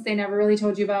feelings. They never really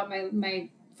told you about. My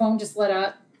phone just lit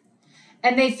up.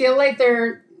 And they feel like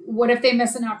what if they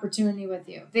miss an opportunity with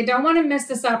you? They don't want to miss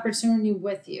this opportunity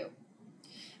with you.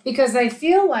 Because I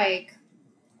feel like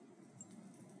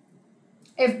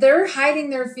if they're hiding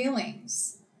their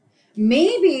feelings,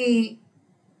 maybe,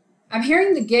 I'm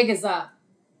hearing the gig is up.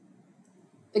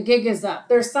 The gig is up.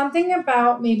 There's something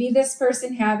about maybe this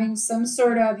person having some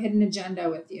sort of hidden agenda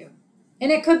with you. And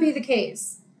it could be the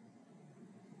case.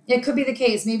 It could be the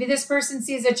case. Maybe this person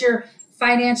sees that you're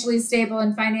financially stable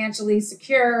and financially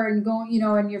secure and going,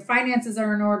 and your finances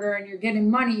are in order and you're getting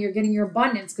money, you're getting your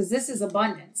abundance, because this is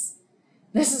abundance.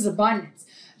 This is abundance.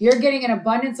 You're getting an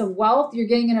abundance of wealth. You're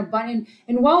getting an abundance.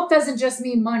 And wealth doesn't just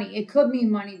mean money. It could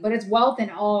mean money, but it's wealth in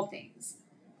all things.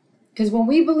 Because when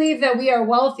we believe that we are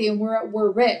wealthy and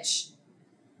we're rich,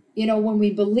 when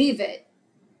we believe it,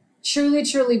 truly,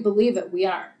 truly believe it, we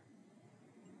are.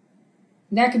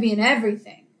 And that could be in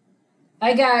everything.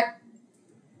 I got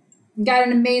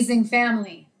an amazing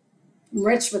family. I'm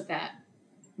rich with that.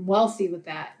 I'm wealthy with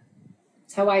that.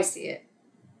 That's how I see it.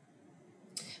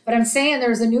 But I'm saying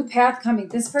there's a new path coming.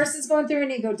 This person's going through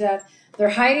an ego death. They're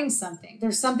hiding something.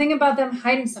 There's something about them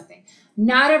hiding something.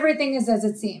 Not everything is as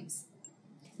it seems.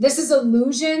 This is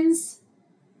illusions.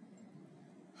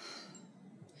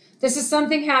 This is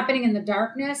something happening in the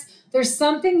darkness. There's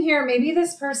something here. Maybe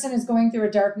this person is going through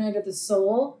a dark night of the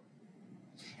soul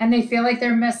and they feel like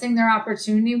they're missing their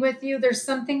opportunity with you. There's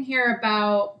something here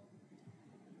about,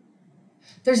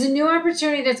 there's a new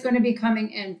opportunity that's going to be coming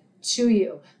in to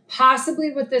you,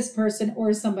 possibly with this person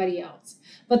or somebody else.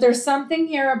 But there's something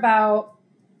here about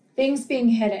things being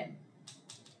hidden.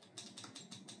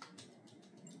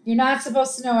 You're not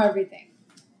supposed to know everything.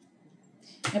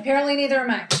 And apparently neither am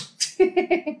I.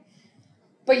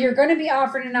 But you're going to be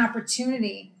offered an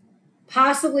opportunity,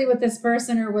 possibly with this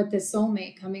person or with this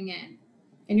soulmate coming in.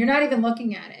 And you're not even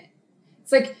looking at it.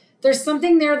 It's like there's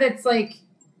something there that's like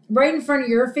right in front of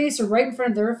your face or right in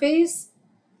front of their face.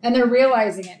 And they're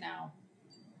realizing it now.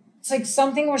 It's like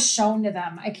something was shown to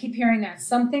them. I keep hearing that.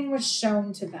 Something was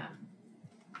shown to them.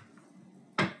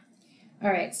 All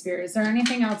right, Spirit, is there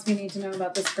anything else we need to know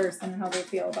about this person and how they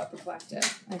feel about the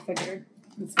collective? I figured.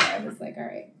 That's why I was like, all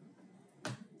right.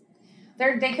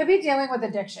 They could be dealing with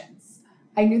addictions.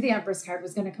 I knew the Empress card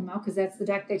was going to come out because that's the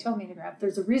deck they told me to grab.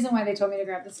 There's a reason why they told me to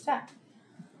grab this deck.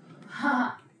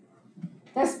 Huh.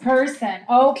 This person.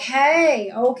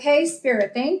 Okay. Okay,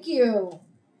 Spirit. Thank you.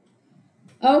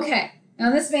 Okay.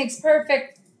 Now this makes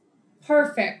perfect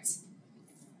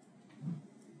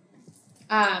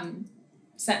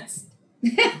sense.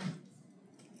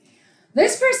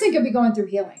 This person could be going through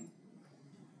healing.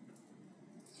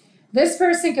 This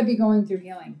person could be going through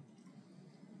healing.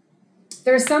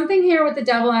 There's something here with the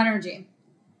devil energy.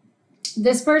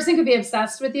 This person could be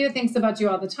obsessed with you, thinks about you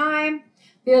all the time,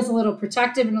 feels a little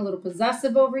protective and a little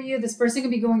possessive over you. This person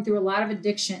could be going through a lot of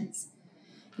addictions.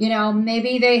 You know,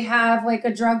 maybe they have like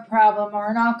a drug problem or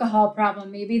an alcohol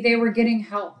problem. Maybe they were getting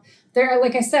help. They're,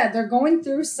 like I said, they're going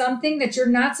through something that you're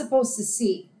not supposed to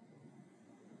see.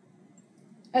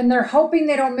 And they're hoping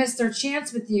they don't miss their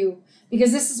chance with you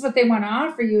because this is what they want to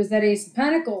offer you is that Ace of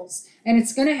Pentacles. And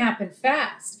it's going to happen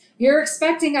fast. You're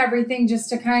expecting everything just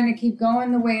to kind of keep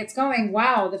going the way it's going.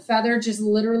 Wow, the feather just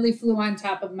literally flew on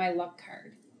top of my luck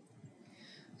card.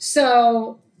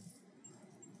 So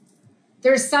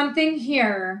there's something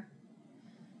here.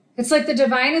 It's like the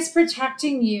divine is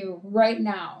protecting you right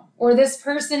now. Or this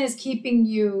person is keeping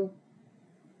you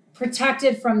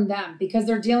protected from them because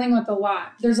they're dealing with a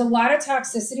lot. There's a lot of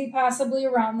toxicity possibly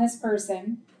around this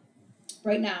person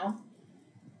right now.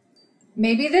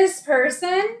 Maybe this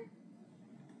person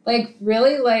like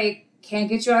really like can't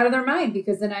get you out of their mind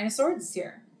because the Nine of Swords is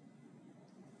here.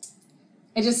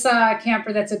 I just saw a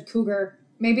camper that said cougar.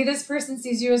 Maybe this person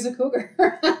sees you as a cougar.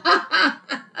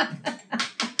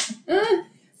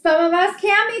 Some of us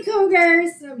can be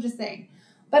cougars. I'm just saying.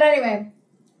 But anyway,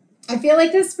 I feel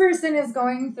like this person is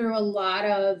going through a lot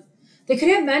of, they could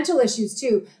have mental issues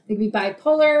too. They could be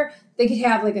bipolar. They could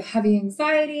have like a heavy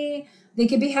anxiety. They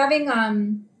could be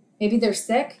having, maybe they're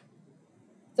sick.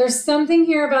 There's something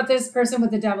here about this person with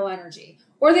the devil energy.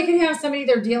 Or they could have somebody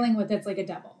they're dealing with that's like a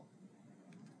devil.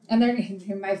 And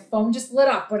my phone just lit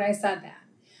up when I said that.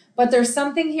 But there's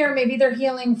something here, maybe they're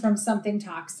healing from something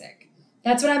toxic.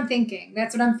 That's what I'm thinking.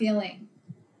 That's what I'm feeling.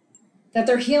 That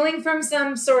they're healing from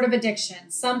some sort of addiction.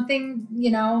 Something,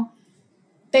 you know,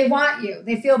 they want you.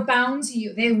 They feel bound to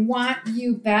you. They want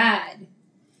you bad.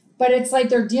 But it's like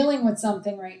they're dealing with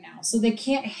something right now. So they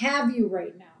can't have you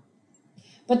right now.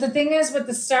 But the thing is, with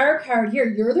the Star card here,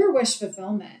 you're their wish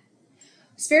fulfillment.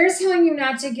 Spirit's telling you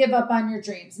not to give up on your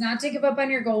dreams, not to give up on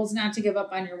your goals, not to give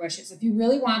up on your wishes. If you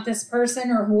really want this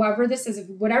person or whoever this is, if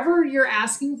whatever you're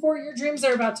asking for, your dreams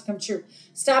are about to come true.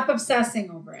 Stop obsessing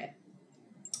over it.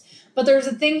 But there's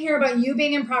a thing here about you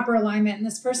being in proper alignment and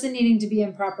this person needing to be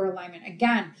in proper alignment.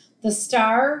 Again, the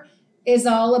Star is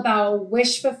all about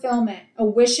wish fulfillment. A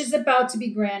wish is about to be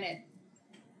granted.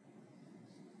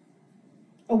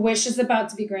 A wish is about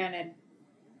to be granted.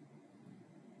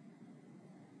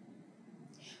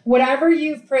 Whatever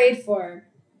you've prayed for.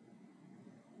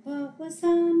 What was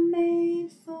I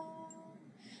made for?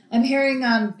 I'm hearing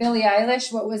Billie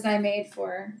Eilish, What Was I Made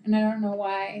For? And I don't know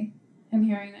why I'm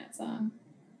hearing that song.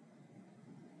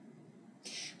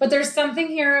 But there's something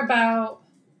here about,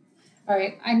 all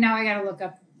right, now I gotta look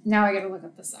up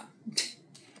the song.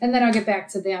 And then I'll get back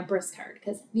to the Empress card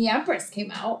because the Empress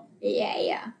came out.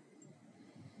 Yeah.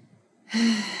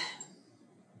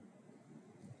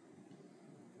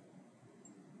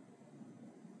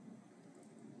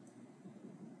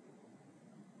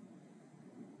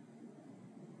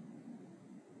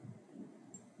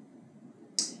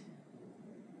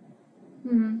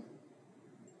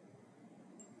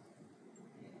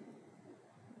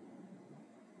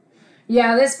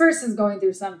 Yeah, this person's going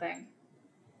through something.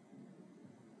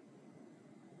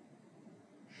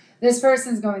 This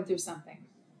person's going through something.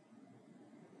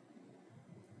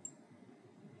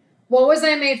 What Was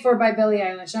I Made For by Billie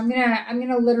Eilish. I'm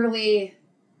gonna literally,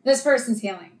 this person's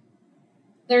healing.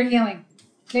 They're healing.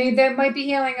 They might be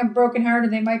healing a broken heart, or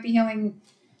they might be healing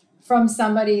from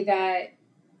somebody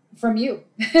from you.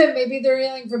 Maybe they're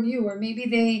healing from you, or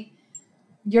maybe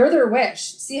you're their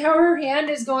wish. See how her hand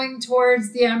is going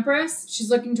towards the Empress? She's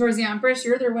looking towards the Empress.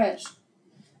 You're their wish.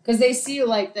 Because they see you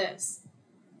like this.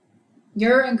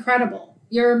 You're incredible.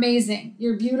 You're amazing.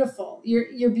 You're beautiful.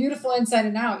 You're beautiful inside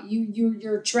and out.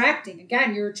 You're attracting.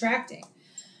 Again, you're attracting.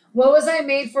 What Was I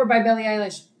Made For by Billie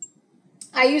Eilish.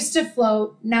 I used to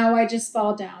float. Now I just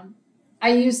fall down. I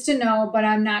used to know, but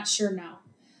I'm not sure now.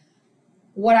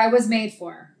 What I was made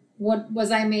for. What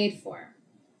was I made for?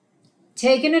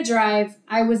 Taking a drive.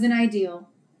 I was an ideal.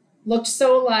 Looked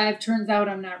so alive. Turns out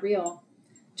I'm not real.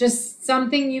 Just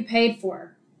something you paid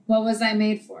for. What was I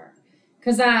made for?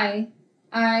 Because I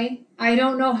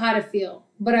don't know how to feel,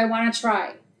 but I want to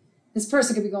try. This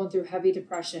person could be going through heavy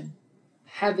depression.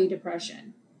 Heavy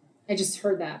depression. I just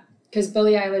heard that. Because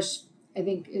Billie Eilish, I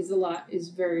think, is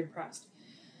very depressed.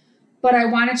 But I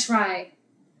want to try.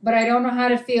 But I don't know how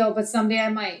to feel, but someday I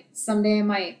might. Someday I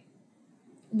might.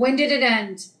 When did it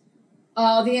end?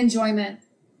 All the enjoyment.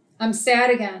 I'm sad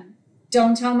again.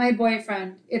 Don't tell my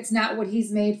boyfriend. It's not what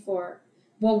he's made for.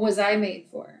 What was I made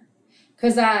for?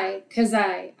 Cause I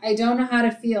don't know how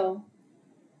to feel.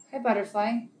 Hi,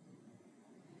 butterfly.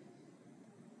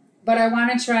 But I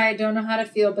want to try. I don't know how to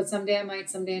feel, but someday I might.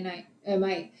 Someday I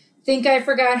might. Think I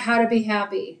forgot how to be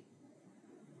happy.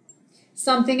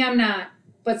 Something I'm not,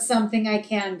 but something I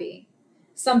can be.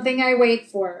 Something I wait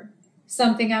for.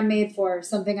 Something I'm made for.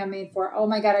 Something I'm made for. Oh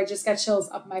my God, I just got chills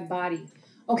up my body.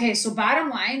 Okay, so bottom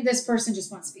line, this person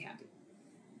just wants to be happy.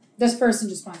 This person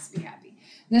just wants to be happy.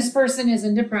 This person is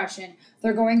in depression.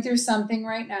 They're going through something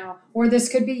right now. Or this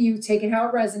could be you. Take it how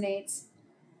it resonates.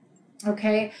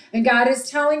 Okay? And God is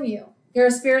telling you, your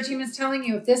spirit team is telling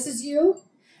you, if this is you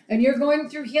and you're going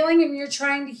through healing and you're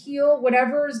trying to heal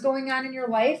whatever is going on in your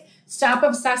life, stop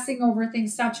obsessing over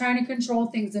things. Stop trying to control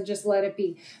things and just let it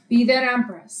be. Be that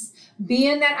Empress. Be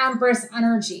in that Empress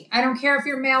energy. I don't care if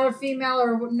you're male or female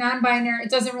or non-binary.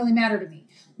 It doesn't really matter to me.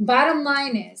 Bottom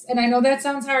line is, and I know that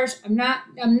sounds harsh. I'm not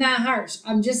harsh.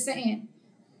 I'm just saying,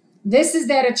 this is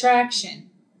that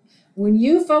attraction. When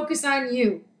you focus on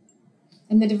you,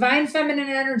 and the divine feminine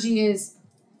energy is,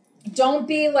 don't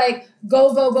be like,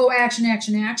 go, go, go, action,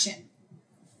 action, action.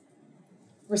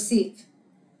 Receive.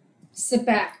 Sit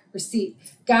back, receive.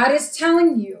 God is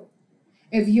telling you,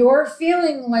 if you're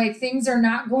feeling like things are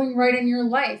not going right in your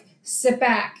life, sit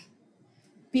back.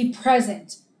 Be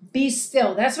present. Be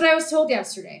still. That's what I was told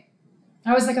yesterday.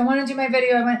 I was like, I want to do my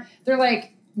video. They're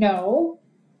like, no,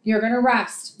 you're going to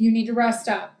rest. You need to rest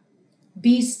up.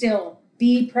 Be still.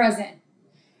 Be present.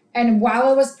 And while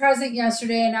I was present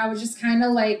yesterday, and I was just kind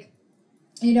of like,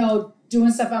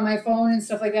 doing stuff on my phone and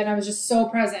stuff like that, and I was just so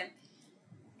present,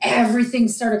 everything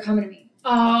started coming to me.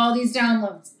 All these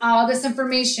downloads, all this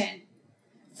information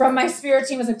from my spirit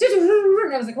team was like,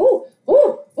 and I was like, ooh,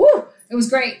 ooh, ooh. It was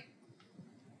great.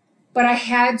 But I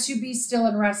had to be still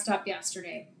and rest up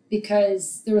yesterday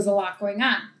because there was a lot going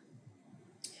on.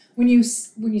 When you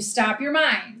stop your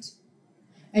mind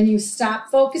and you stop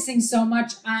focusing so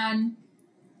much on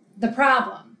the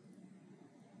problem,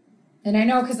 and I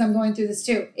know because I'm going through this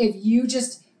too, if you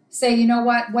just say, you know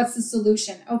what, what's the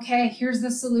solution? Okay, here's the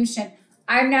solution.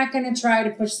 I'm not going to try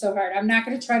to push so hard. I'm not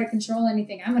going to try to control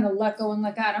anything. I'm going to let go and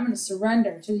let God. I'm going to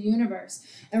surrender to the universe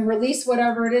and release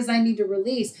whatever it is I need to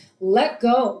release. Let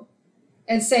go.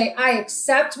 And say, I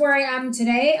accept where I am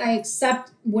today. I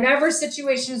accept whatever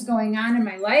situation is going on in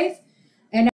my life.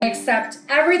 And I accept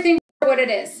everything for what it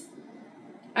is.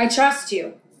 I trust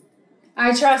you.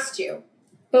 I trust you.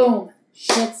 Boom.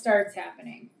 Shit starts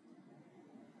happening.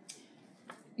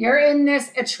 You're in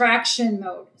this attraction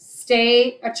mode.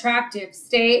 Stay attractive.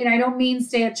 And I don't mean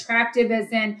stay attractive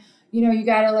as in, you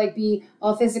got to like be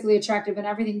all physically attractive and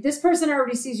everything. This person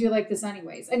already sees you like this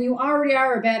anyways. And you already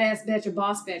are a badass bitch, a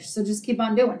boss bitch. So just keep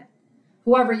on doing it.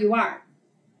 Whoever you are.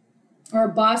 Or a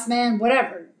boss man,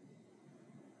 whatever.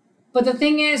 But the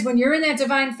thing is, when you're in that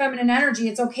divine feminine energy,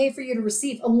 it's okay for you to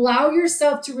receive. Allow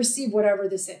yourself to receive whatever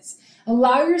this is.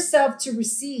 Allow yourself to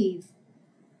receive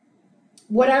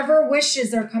whatever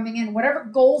wishes are coming in, whatever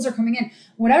goals are coming in.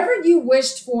 Whatever you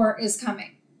wished for is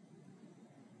coming.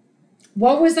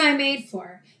 What was I made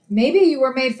for? Maybe you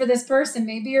were made for this person.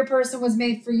 Maybe your person was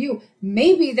made for you.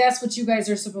 Maybe that's what you guys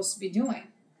are supposed to be doing.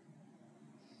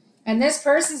 And this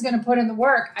person's going to put in the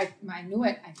work. I knew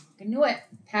it. I fucking knew it.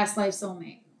 Past life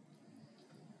soulmate.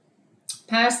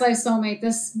 Past life soulmate.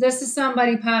 This is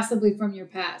somebody possibly from your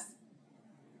past.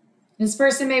 This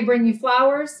person may bring you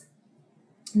flowers.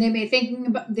 They may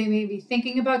be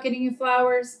thinking about getting you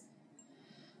flowers.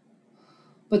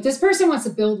 But this person wants to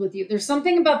build with you. There's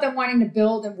something about them wanting to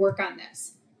build and work on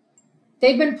this.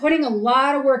 They've been putting a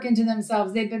lot of work into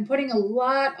themselves. They've been putting a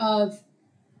lot of,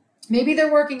 maybe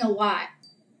they're working a lot.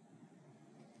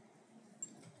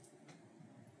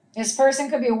 This person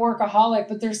could be a workaholic,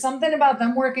 but there's something about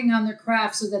them working on their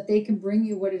craft so that they can bring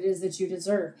you what it is that you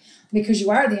deserve. Because you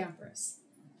are the Empress.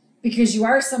 Because you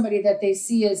are somebody that they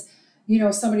see as, you know,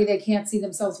 somebody they can't see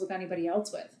themselves with anybody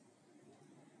else with.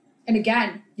 And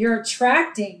again, you're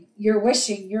attracting, you're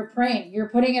wishing, you're praying, you're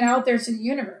putting it out there to the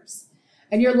universe.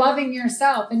 And you're loving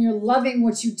yourself and you're loving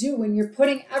what you do and you're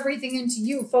putting everything into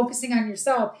you, focusing on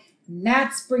yourself. And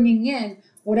that's bringing in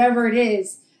whatever it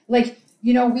is. Like,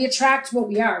 you know, we attract what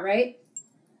we are, right?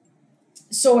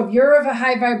 So if you're of a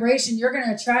high vibration, you're going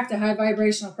to attract a high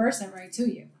vibrational person right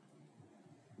to you.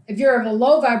 If you're of a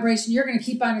low vibration, you're going to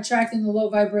keep on attracting the low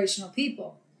vibrational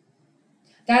people.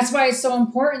 That's why it's so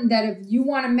important that if you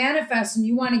want to manifest and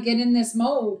you want to get in this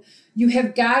mode, you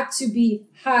have got to be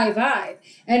high vibe.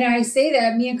 And I say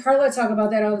that, me and Carla talk about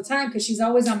that all the time because she's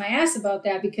always on my ass about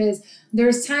that, because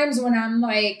there's times when I'm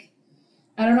like,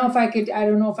 I don't know if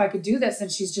I could do this.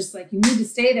 And she's just like, you need to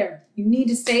stay there. You need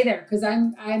to stay there. Because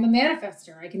I'm a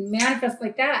manifester. I can manifest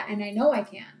like that. And I know I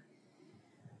can.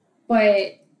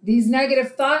 But these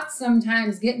negative thoughts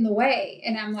sometimes get in the way.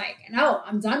 And I'm like, no,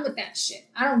 I'm done with that shit.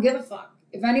 I don't give a fuck.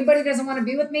 If anybody doesn't want to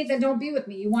be with me, then don't be with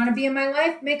me. You want to be in my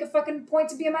life? Make a fucking point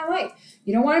to be in my life.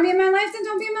 You don't want to be in my life? Then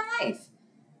don't be in my life.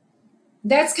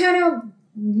 That's kind of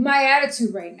my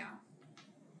attitude right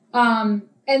now.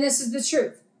 And this is the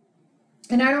truth.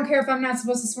 And I don't care if I'm not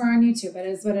supposed to swear on YouTube. It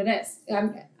is what it is.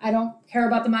 I don't care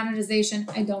about the monetization.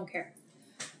 I don't care.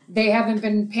 They haven't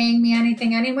been paying me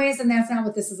anything anyways, and that's not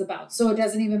what this is about. So it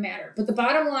doesn't even matter. But the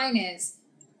bottom line is,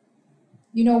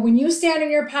 you know, when you stand in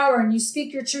your power and you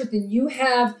speak your truth and you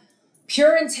have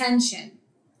pure intention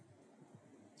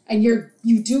and you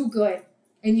do good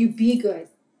and you be good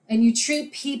and you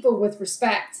treat people with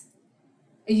respect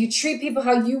and you treat people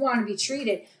how you want to be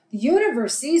treated, the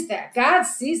universe sees that. God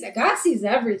sees that. God sees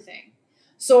everything.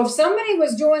 So if somebody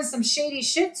was doing some shady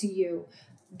shit to you,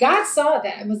 God saw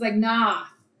that and was like, nah,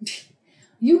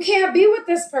 you can't be with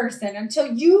this person until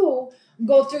you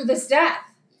go through this death.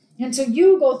 Until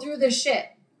you go through this shit.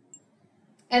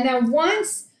 And then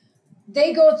once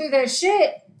they go through that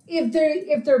shit,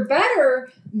 if they're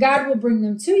better, God will bring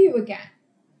them to you again.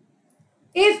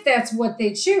 If that's what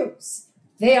they choose.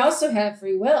 They also have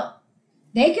free will.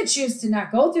 They could choose to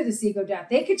not go through this ego death.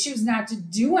 They could choose not to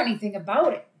do anything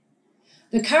about it.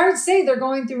 The cards say they're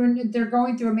going through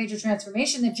a major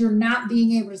transformation that you're not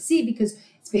being able to see because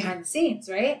it's behind the scenes,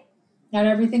 right? Not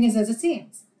everything is as it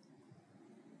seems.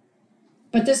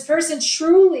 But this person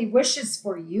truly wishes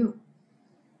for you.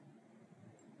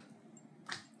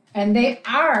 And they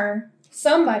are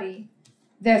somebody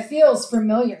that feels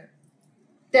familiar,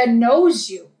 that knows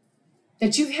you,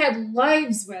 that you've had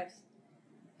lives with.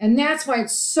 And that's why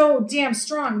it's so damn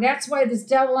strong. That's why this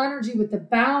devil energy with the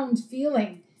bound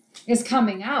feeling is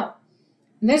coming out.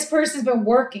 And this person's been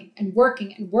working and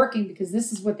working and working because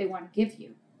this is what they want to give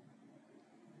you.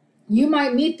 You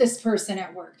might meet this person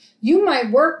at work. You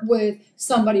might work with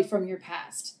somebody from your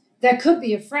past. That could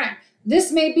be a friend.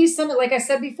 This may be somebody, like I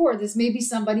said before, this may be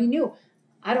somebody new.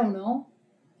 I don't know.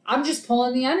 I'm just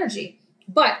pulling the energy.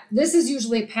 But this is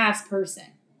usually a past person.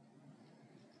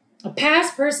 A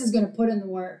past person is going to put in the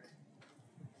work.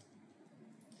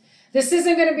 This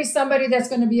isn't going to be somebody that's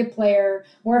going to be a player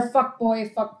or a fuck boy,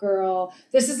 fuck girl.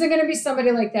 This isn't going to be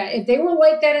somebody like that. If they were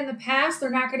like that in the past, they're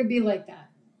not going to be like that.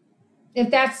 If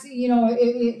that's, you know,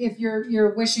 if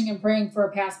you're wishing and praying for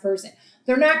a past person,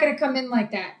 they're not going to come in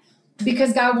like that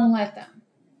because God won't let them.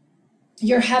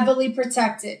 You're heavily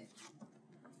protected.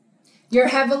 You're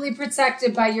heavily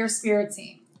protected by your spirit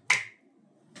team. I'm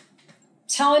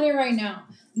telling you right now,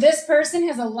 this person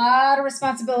has a lot of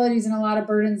responsibilities and a lot of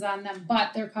burdens on them,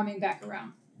 but they're coming back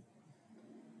around.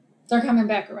 They're coming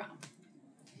back around.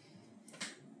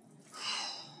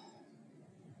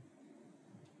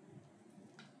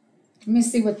 Let me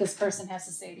see what this person has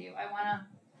to say to you. I want to,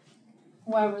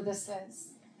 whoever this is,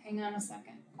 hang on a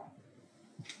second.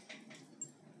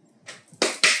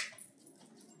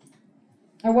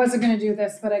 I wasn't going to do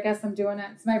this, but I guess I'm doing it.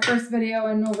 It's my first video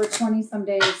in over 20 some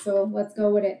days, so let's go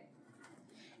with it.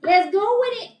 Let's go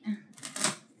with it.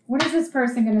 What is this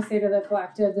person going to say to the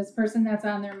collective? This person that's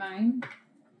on their mind?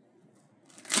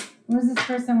 What does this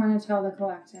person want to tell the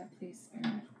collective, please,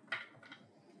 Spirit?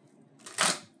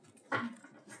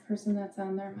 This person that's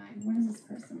on their mind. What does this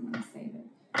person want to say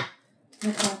to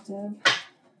the collective?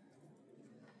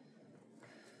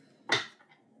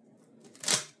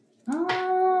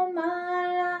 All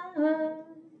my life,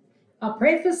 I'll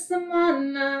pray for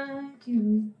someone like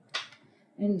you.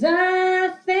 And I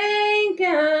thank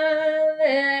God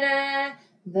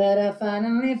that I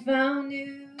finally found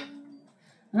you.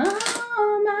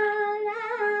 All my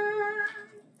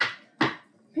life,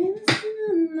 pray for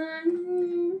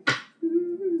someone like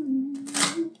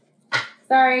you.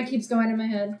 Sorry, it keeps going in my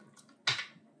head.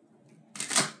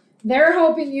 They're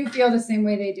hoping you feel the same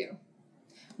way they do.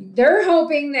 They're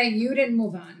hoping that you didn't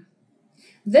move on.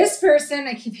 This person,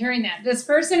 I keep hearing that. This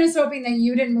person is hoping that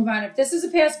you didn't move on. If this is a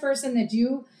past person that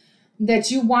you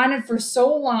wanted for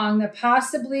so long, that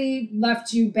possibly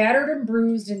left you battered and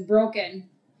bruised and broken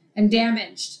and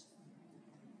damaged.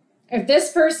 If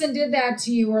this person did that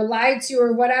to you or lied to you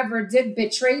or whatever,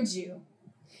 betrayed you,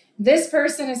 this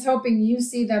person is hoping you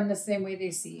see them the same way they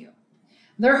see you.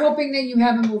 They're hoping that you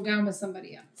haven't moved on with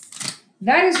somebody else.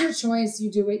 That is your choice.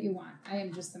 You do what you want. I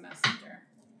am just a messenger.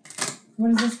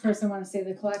 What does this person want to say to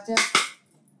the collective?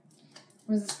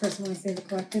 What does this person want to say to the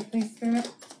collective, please,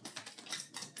 Spirit?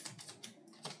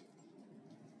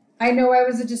 I know I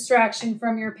was a distraction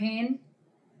from your pain.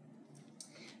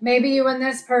 Maybe you and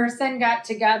this person got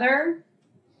together,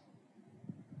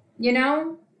 you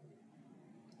know,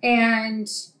 and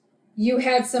you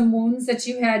had some wounds that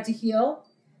you had to heal,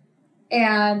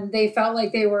 and they felt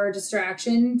like they were a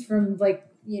distraction from, like,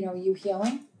 you know, you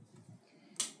healing.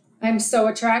 I'm so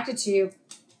attracted to you.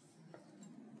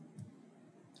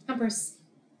 Empress,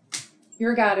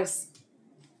 you're a goddess.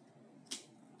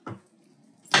 What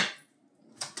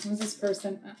was this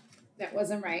person? Oh, that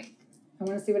wasn't right. I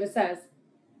want to see what it says.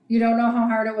 You don't know how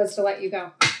hard it was to let you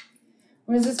go.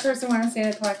 What does this person want to say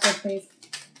to the collective, please?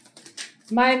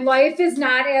 My life is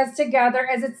not as together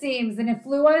as it seems. And it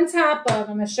flew on top of,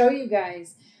 I'm going to show you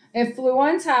guys. It flew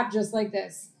on top just like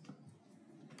this.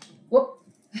 Whoop.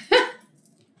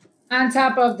 On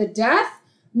top of the Death,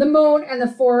 the Moon, and the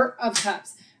Four of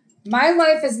Cups. My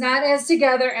life is not as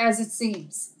together as it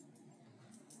seems.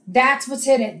 That's what's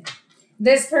hidden.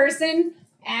 This person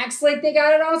acts like they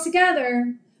got it all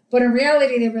together, but in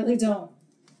reality, they really don't.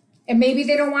 And maybe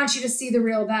they don't want you to see the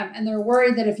real them, and they're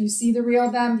worried that if you see the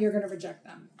real them, you're going to reject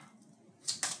them.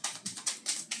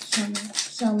 Show me.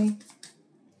 Show me.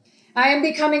 I am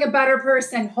becoming a better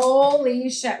person. Holy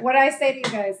shit. What I say to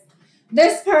you guys?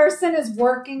 This person is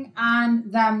working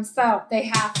on themselves. They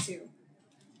have to.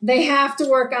 They have to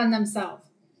work on themselves.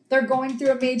 They're going through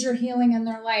a major healing in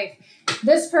their life.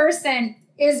 This person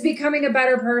is becoming a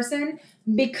better person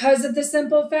because of the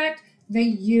simple fact that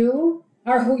you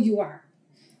are who you are.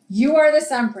 You are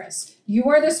this Empress. You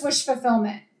are this wish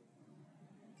fulfillment.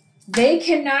 They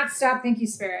cannot stop, thank you,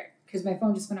 Spirit, because my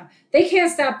phone just went off. They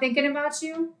can't stop thinking about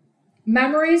you.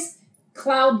 Memories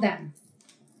cloud them.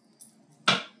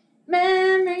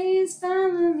 Memories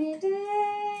follow me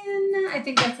day and night. I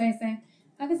think that's what I say.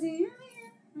 I can see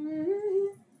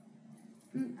you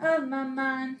of my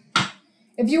mind.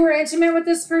 If you were intimate with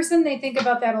this person, they think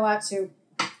about that a lot too.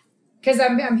 Because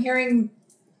I'm hearing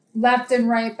Left and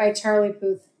Right by Charlie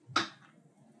Puth.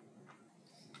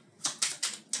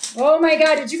 Oh my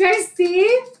God, did you guys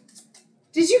see?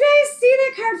 Did you guys see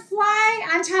that card fly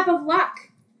on top of luck?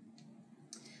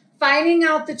 Finding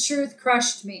out the truth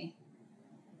crushed me.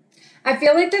 I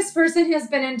feel like this person has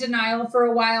been in denial for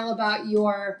a while about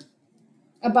your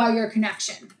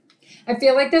connection. I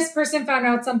feel like this person found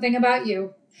out something about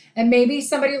you. And maybe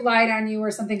somebody lied on you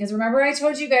or something. Because remember I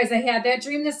told you guys I had that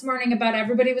dream this morning about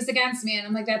everybody was against me. And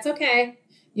I'm like, that's okay.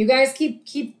 You guys keep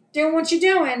doing what you're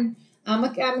doing.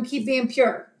 I'm gonna keep being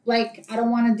pure. Like, I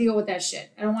don't want to deal with that shit.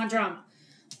 I don't want drama.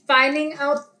 Finding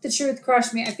out the truth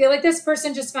crushed me. I feel like this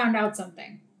person just found out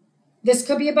something. This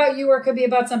could be about you or it could be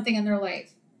about something in their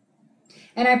life.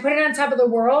 And I put it on top of the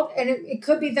world. And it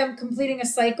could be them completing a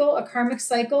cycle, a karmic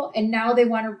cycle. And now they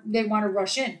want to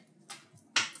rush in.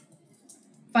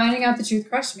 Finding out the truth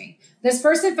crushed me. This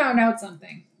person found out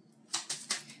something.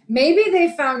 Maybe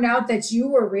they found out that you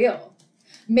were real.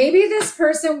 Maybe this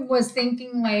person was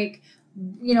thinking like,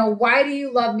 you know, why do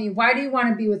you love me? Why do you want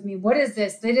to be with me? What is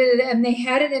this? They did it, and they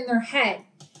had it in their head.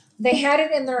 They had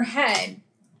it in their head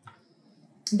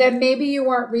that maybe you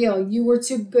weren't real. You were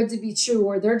too good to be true,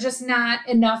 or they're just not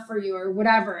enough for you, or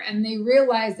whatever. And they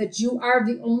realized that you are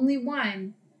the only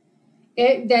one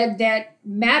that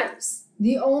matters.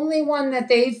 The only one that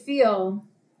they feel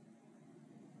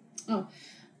Oh.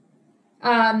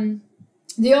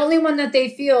 The only one that they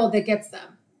feel that gets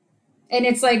them. And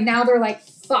it's like, now they're like,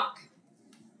 fuck.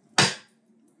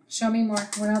 Show me more.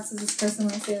 What else does this person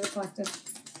want to say to the collective?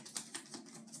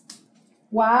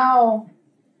 Wow.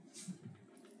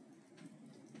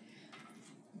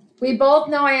 We both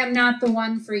know I am not the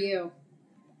one for you.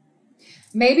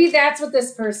 Maybe that's what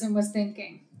this person was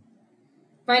thinking.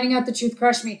 Finding out the truth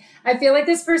crushed me. I feel like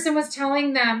this person was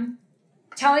telling themselves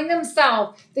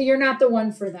that you're not the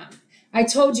one for them. I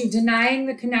told you, denying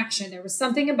the connection. There was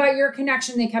something about your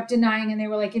connection they kept denying, and they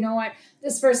were like, you know what?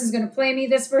 This person's going to play me.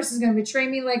 This person's going to betray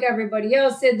me like everybody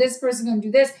else did. This person's going to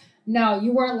do this. No,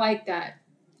 you weren't like that.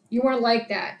 You weren't like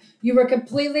that. You were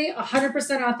completely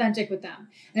 100% authentic with them.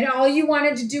 And all you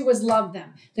wanted to do was love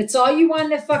them. That's all you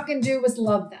wanted to fucking do was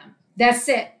love them. That's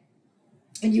it.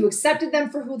 And you accepted them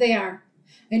for who they are.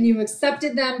 And you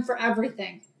accepted them for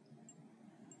everything.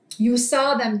 You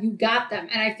saw them, you got them.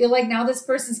 And I feel like now this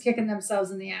person's kicking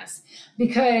themselves in the ass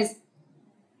because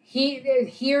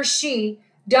he or she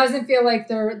doesn't feel like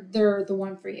they're the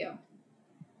one for you.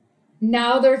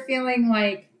 Now they're feeling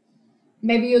like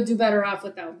maybe you'll do better off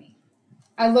without me.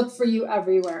 I look for you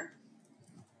everywhere.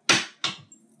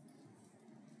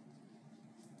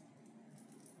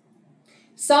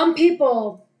 Some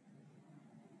people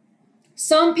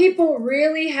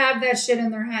really have that shit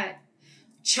in their head.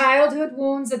 Childhood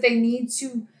wounds that they need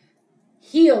to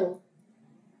heal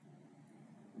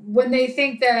when they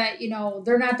think that, you know,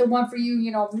 they're not the one for you.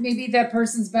 You know, maybe that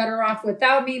person's better off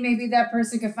without me. Maybe that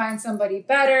person could find somebody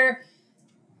better.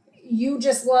 You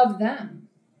just love them.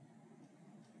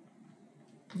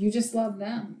 You just love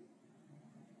them.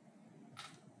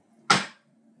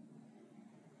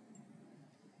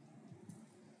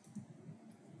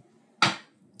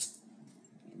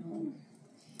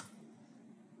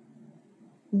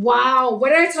 Wow, what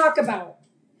did I talk about?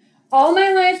 All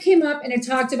my life came up and it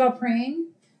talked about praying.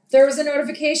 There was a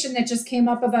notification that just came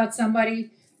up about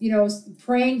somebody, you know,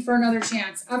 praying for another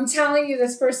chance. I'm telling you,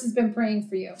 this person's been praying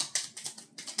for you.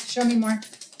 Show me more.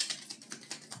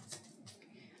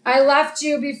 I left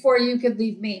you before you could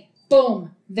leave me.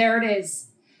 Boom, there it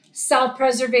is.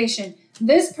 Self-preservation.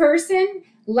 This person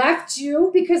left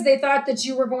you because they thought that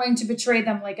you were going to betray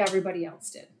them like everybody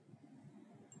else did.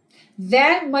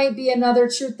 That might be another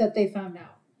truth that they found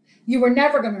out. You were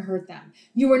never going to hurt them.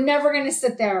 You were never going to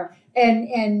sit there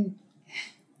and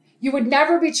you would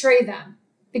never betray them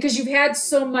because you've had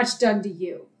so much done to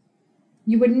you.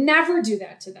 You would never do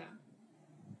that to them.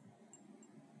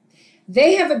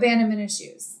 They have abandonment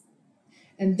issues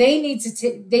and they need to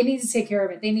take care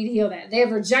of it. They need to heal that. They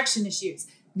have rejection issues.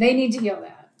 They need to heal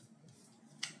that.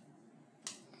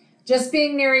 Just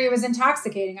being near you is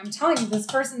intoxicating. I'm telling you, this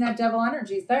person, that devil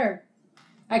energy is there.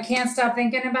 I can't stop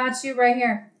thinking about you right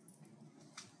here.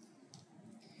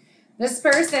 This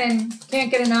person can't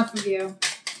get enough of you.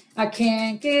 I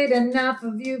can't get enough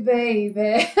of you, baby.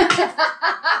 Is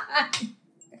that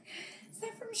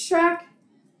from Shrek?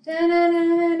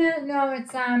 Da-na-na-na-na. No,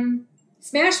 it's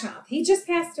Smash Mouth. He just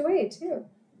passed away too.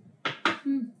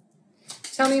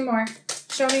 Tell me more.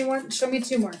 Show me one. Show me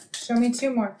two more. Show me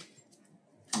two more.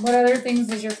 What other things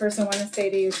does your person want to say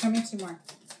to you? Show me two more.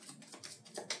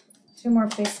 Two more,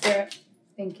 please, Spirit.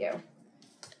 Thank you.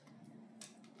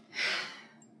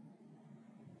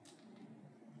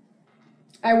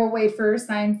 I will wait for a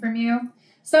sign from you.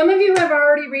 Some of you have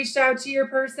already reached out to your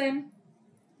person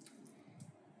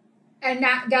and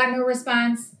not got no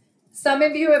response. Some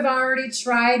of you have already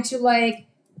tried to like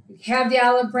have the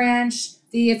olive branch,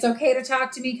 the it's okay to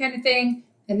talk to me kind of thing,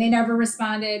 and they never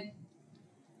responded.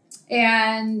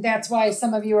 And that's why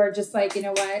some of you are just like, you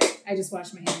know what? I just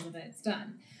washed my hands of it. It's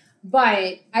done.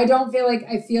 But I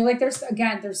feel like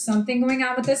there's something going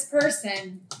on with this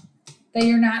person that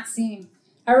you're not seeing.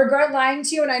 I regret lying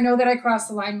to you, and I know that I crossed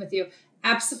the line with you.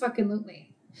 Abso-fucking-lutely.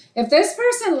 If this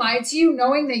person lied to you,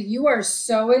 knowing that you are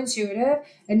so intuitive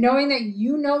and knowing that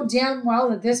you know damn well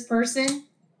that this person,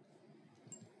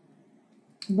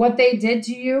 what they did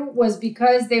to you was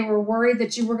because they were worried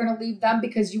that you were going to leave them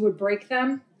because you would break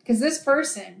them. Because this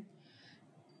person,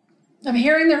 I'm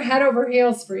hearing they're head over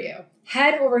heels for you.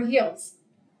 Head over heels.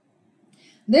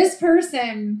 This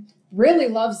person really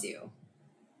loves you.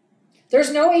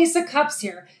 There's no Ace of Cups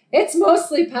here. It's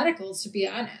mostly Pentacles, to be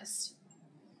honest.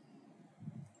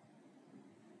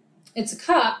 It's a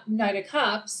cup, Knight of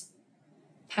Cups,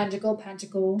 Pentacle,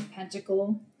 Pentacle,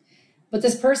 Pentacle. But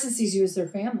this person sees you as their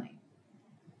family.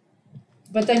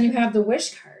 But then you have the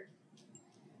Wish card.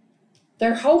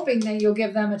 They're hoping that you'll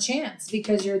give them a chance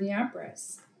because you're the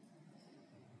Empress.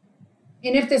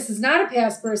 And if this is not a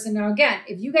past person, now again,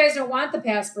 if you guys don't want the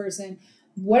past person,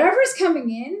 whatever's coming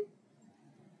in,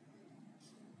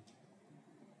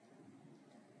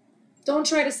 Don't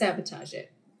try to sabotage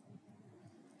it.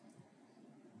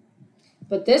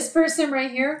 But this person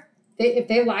right here, if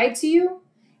they lied to you,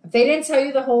 if they didn't tell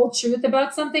you the whole truth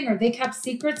about something, or they kept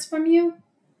secrets from you,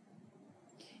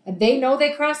 and they know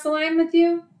they crossed the line with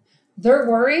you, they're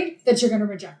worried that you're going to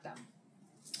reject them.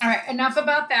 All right, enough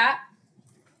about that.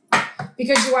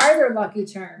 Because you are their lucky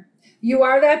charm. You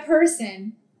are that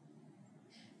person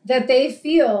that they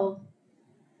feel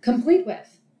complete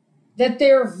with, that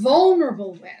they're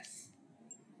vulnerable with.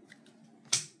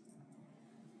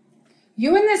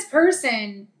 You and this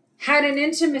person had an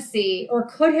intimacy, or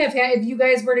could have had, if you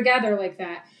guys were together like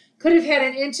that, could have had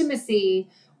an intimacy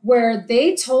where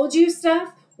they told you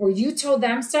stuff, or you told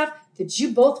them stuff that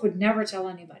you both would never tell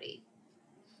anybody.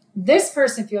 This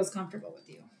person feels comfortable with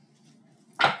you.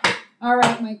 All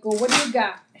right, Michael, what do you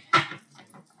got?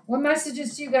 What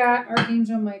messages do you got,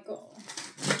 Archangel Michael?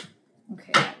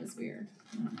 Okay, that was weird.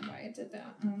 I don't know why I did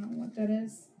that. I don't know what that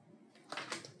is.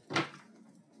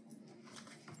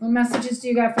 What messages do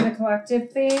you got for the collective,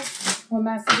 please? What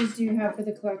messages do you have for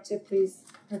the collective, please,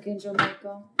 Archangel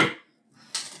Michael?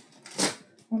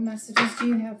 What messages do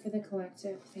you have for the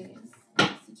collective, please?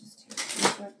 What messages do you have for the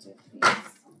collective, please?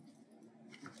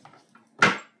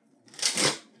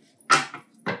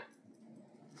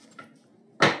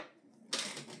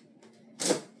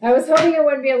 I was hoping it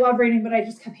wouldn't be a love reading, but I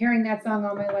just kept hearing that song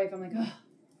all my life. I'm like, oh.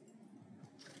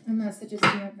 What messages do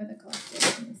you have for the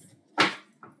collective, please?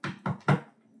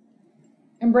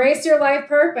 Embrace your life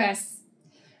purpose.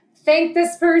 Thank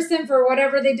this person for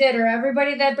whatever they did, or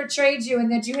everybody that betrayed you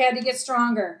and that you had to get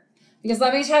stronger. Because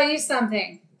let me tell you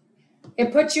something.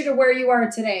 It put you to where you are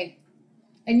today.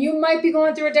 And you might be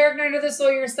going through a dark night of the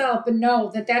soul yourself, but know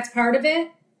that that's part of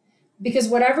it. Because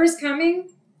whatever's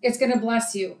coming, it's going to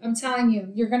bless you. I'm telling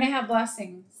you, you're going to have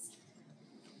blessings.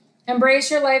 Embrace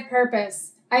your life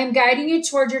purpose. I am guiding you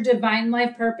toward your divine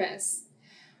life purpose.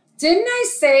 Didn't I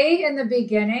say in the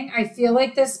beginning, I feel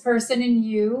like this person and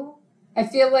you, I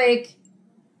feel like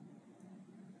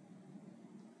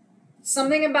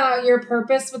something about your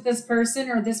purpose with this person,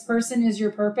 or this person is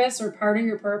your purpose or part of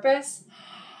your purpose?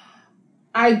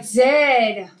 I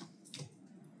did.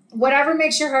 Whatever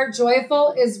makes your heart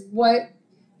joyful is what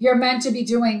you're meant to be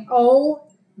doing. Oh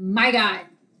my God.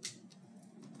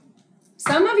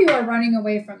 Some of you are running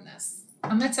away from this.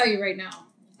 I'm going to tell you right now.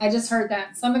 I just heard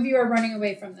that. Some of you are running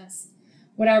away from this.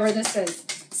 Whatever this is.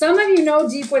 Some of you know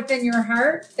deep within your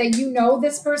heart that you know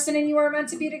this person and you are meant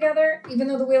to be together, even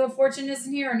though the Wheel of Fortune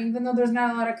isn't here and even though there's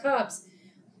not a lot of cups.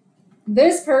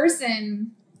 This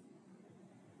person,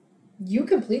 you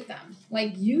complete them.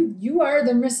 Like you are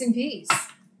the missing piece.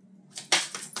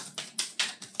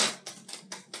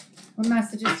 What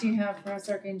messages do you have for us,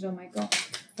 Archangel Michael?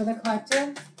 For the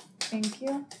collective? Thank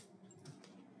you.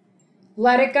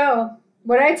 Let it go.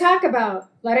 What did I talk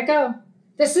about? Let it go.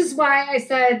 This is why I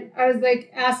said, I was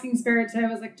like asking spirits, and I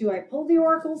was like, do I pull the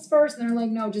oracles first? And they're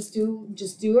like, no, just do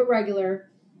it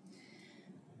regular.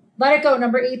 Let it go.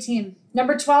 Number 18.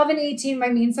 Number 12 and 18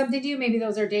 might mean something to you. Maybe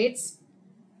those are dates.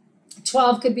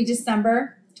 12 could be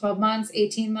December, 12 months,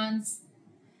 18 months.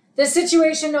 This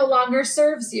situation no longer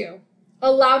serves you.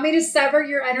 Allow me to sever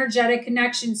your energetic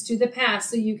connections to the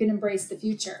past so you can embrace the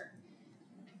future.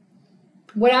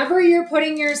 Whatever you're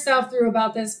putting yourself through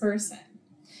about this person,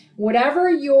 whatever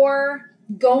you're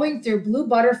going through, blue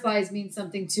butterflies mean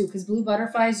something too, because blue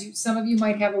butterflies, some of you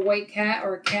might have a white cat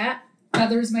or a cat.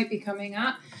 Others might be coming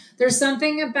up. There's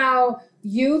something about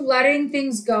you letting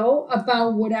things go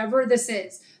about whatever this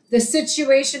is. The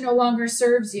situation no longer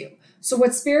serves you. So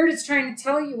what Spirit is trying to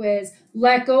tell you is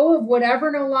let go of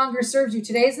whatever no longer serves you.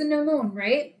 Today's the new moon,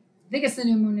 right? I think it's the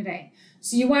new moon today.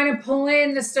 So you want to pull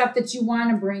in the stuff that you want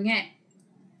to bring in.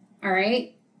 All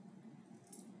right?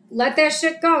 Let that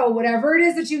shit go. Whatever it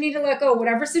is that you need to let go,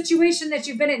 whatever situation that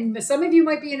you've been in. Some of you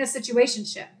might be in a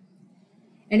situationship.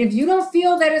 And if you don't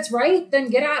feel that it's right, then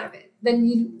get out of it.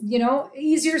 Then, you know,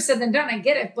 easier said than done. I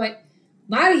get it. But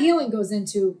a lot of healing goes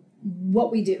into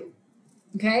what we do.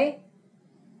 Okay?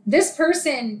 This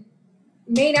person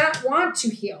may not want to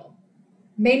heal,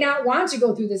 may not want to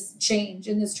go through this change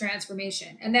and this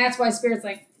transformation. And that's why Spirit's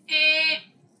like, eh.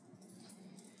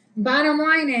 Bottom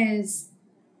line is,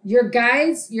 your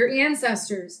guides, your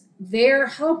ancestors, they're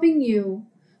helping you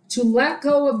to let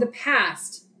go of the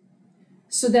past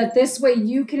so that this way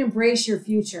you can embrace your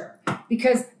future.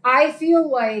 Because I feel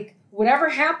like whatever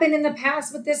happened in the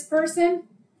past with this person,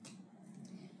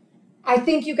 I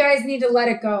think you guys need to let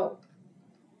it go.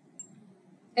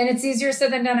 And it's easier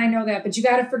said than done, I know that, but you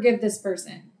got to forgive this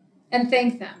person and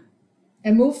thank them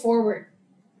and move forward.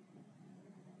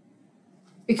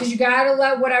 Because you got to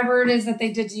let whatever it is that they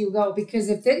did to you go. Because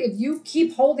if you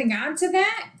keep holding on to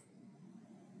that,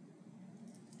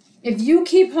 If you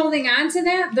keep holding on to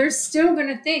that, they're still going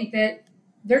to think that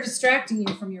they're distracting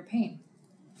you from your pain.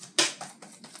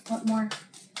 What more?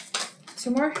 2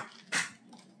 more?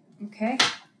 Okay.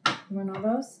 You want all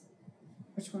those?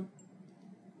 Which one?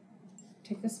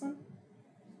 Take this one.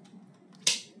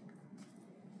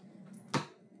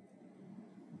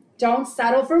 Don't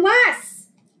settle for less.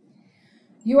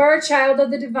 You are a child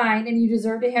of the divine and you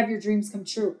deserve to have your dreams come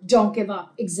true. Don't give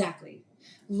up. Exactly.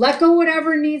 Let go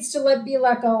whatever needs to be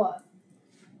let go of.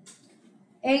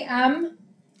 AM,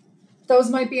 those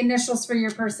might be initials for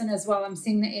your person as well. I'm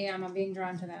seeing the AM. I'm being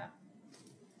drawn to that.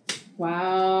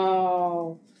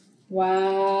 Wow.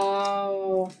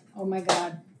 Wow. Oh my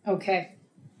God. Okay.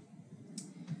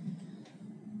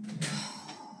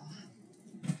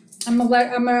 I'm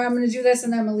gonna do this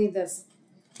and then I'm gonna leave this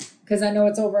because I know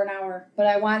it's over an hour. But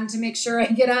I wanted to make sure I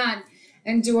get on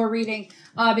and do a reading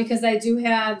because I do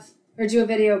have, or do a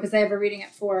video because I have a reading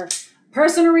at 4.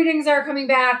 Personal readings are coming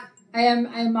back. I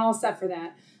am all set for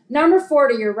that. Number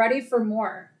 40, you're ready for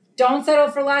more. Don't settle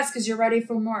for less because you're ready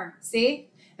for more. See?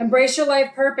 Embrace your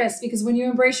life purpose, because when you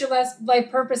embrace your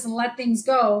life purpose and let things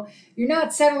go, you're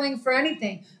not settling for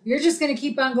anything. You're just going to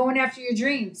keep on going after your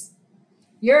dreams.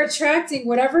 You're attracting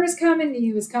whatever is coming to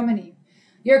you is coming to you.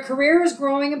 Your career is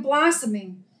growing and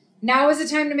blossoming. Now is the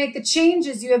time to make the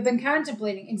changes you have been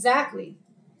contemplating. Exactly.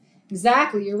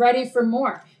 Exactly. You're ready for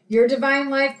more. Your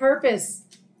divine life purpose.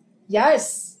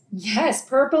 Yes. Yes.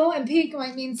 Purple and pink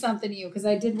might mean something to you because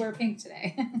I did wear pink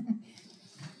today.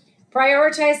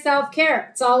 Prioritize self-care.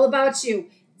 It's all about you.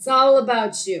 It's all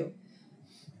about you.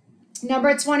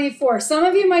 Number 24. Some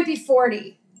of you might be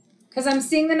 40 because I'm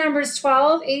seeing the numbers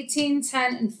 12, 18,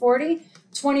 10, and 40.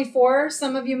 24.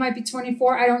 Some of you might be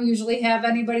 24. I don't usually have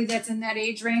anybody that's in that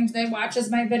age range that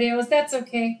watches my videos. That's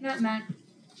okay. Not meant.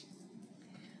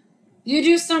 You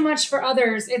do so much for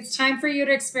others. It's time for you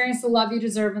to experience the love you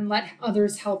deserve and let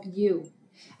others help you.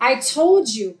 I told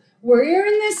you, we're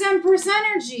in this Empress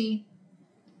energy.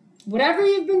 Whatever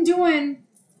you've been doing,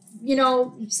 you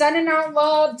know, sending out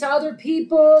love to other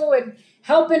people and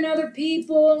helping other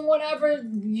people and whatever,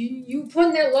 you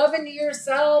putting that love into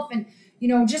yourself and, you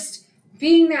know, just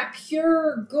being that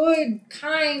pure, good,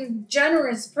 kind,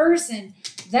 generous person,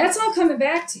 that's all coming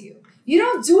back to you. You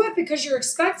don't do it because you're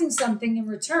expecting something in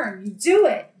return. You do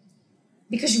it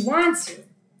because you want to.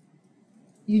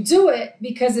 You do it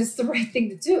because it's the right thing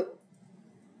to do.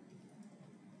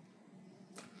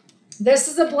 This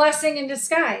is a blessing in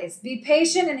disguise. Be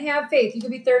patient and have faith. You could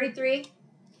be 33.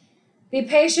 Be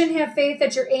patient, have faith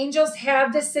that your angels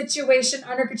have this situation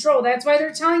under control. That's why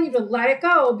they're telling you to let it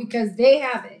go, because they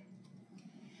have it.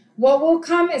 What will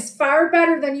come is far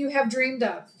better than you have dreamed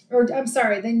of. Or, I'm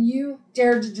sorry, than you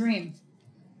dared to dream.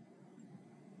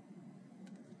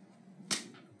 I'm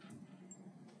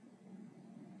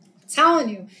telling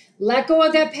you, let go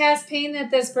of that past pain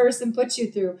that this person put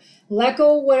you through. Let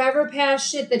go of whatever past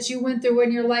shit that you went through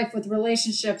in your life with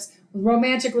relationships, with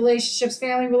romantic relationships,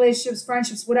 family relationships,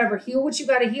 friendships, whatever. Heal what you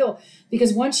got to heal.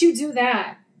 Because once you do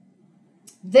that,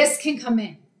 this can come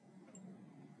in.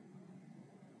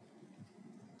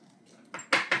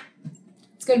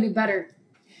 It's going to be better.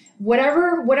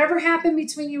 Whatever happened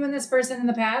between you and this person in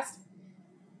the past,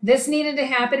 this needed to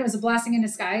happen. It was a blessing in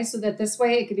disguise so that this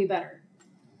way it could be better.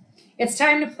 It's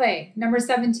time to play. Number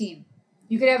 17.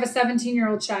 You could have a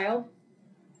 17-year-old child.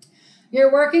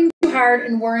 You're working too hard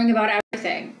and worrying about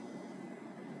everything.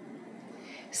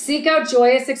 Seek out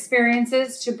joyous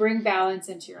experiences to bring balance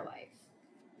into your life.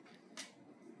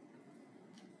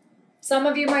 Some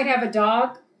of you might have a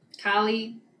dog,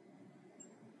 collie,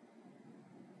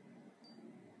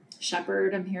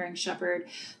 shepherd. I'm hearing shepherd.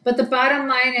 But the bottom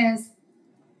line is,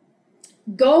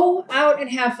 go out and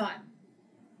have fun.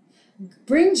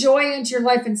 Bring joy into your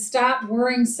life and stop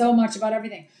worrying so much about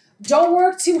everything. Don't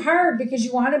work too hard because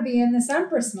you want to be in this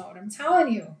Empress mode. I'm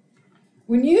telling you.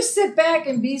 When you sit back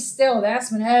and be still,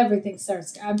 that's when everything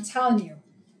starts. I'm telling you.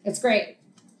 It's great.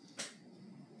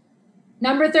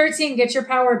 Number 13, get your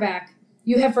power back.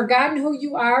 You have forgotten who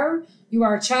you are. You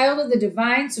are a child of the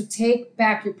divine, so take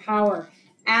back your power.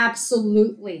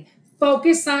 Absolutely.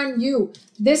 Focus on you.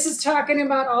 This is talking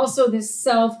about also this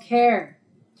self-care.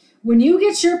 When you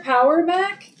get your power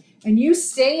back and you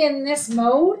stay in this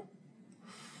mode,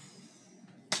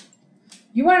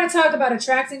 you want to talk about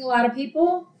attracting a lot of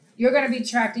people, you're going to be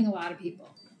attracting a lot of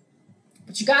people.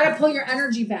 But you got to pull your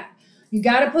energy back. You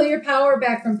got to pull your power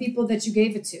back from people that you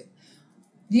gave it to.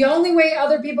 The only way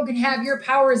other people can have your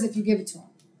power is if you give it to them.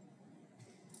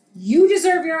 You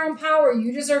deserve your own power.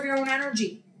 You deserve your own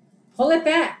energy. Pull it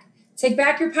back. Take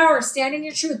back your power. Stand in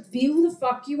your truth. Be who the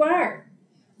fuck you are.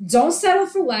 Don't settle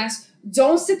for less.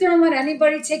 Don't sit there and let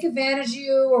anybody take advantage of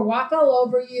you or walk all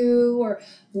over you or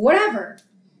whatever.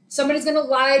 Somebody's going to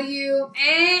lie to you.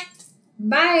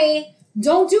 Bye.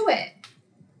 Don't do it.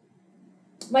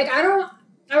 Like, I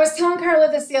was telling Carla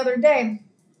this the other day.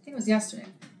 I think it was yesterday.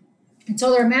 I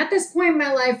told her I'm at this point in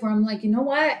my life where I'm like, you know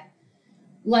what?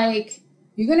 Like,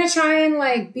 you're going to try and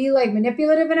like be like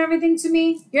manipulative and everything to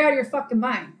me. You're out of your fucking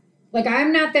mind. Like,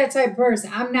 I'm not that type of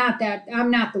person. I'm not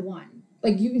the one.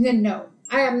 Like, you didn't know.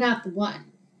 I am not the one.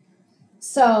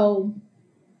 So,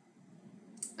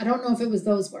 I don't know if it was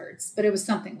those words, but it was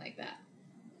something like that.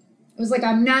 It was like,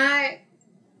 I'm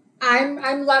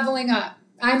leveling up.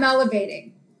 I'm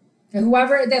elevating. And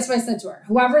whoever, that's what I said to her.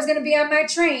 Whoever's going to be on my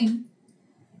train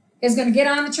is going to get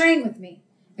on the train with me.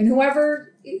 And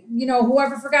whoever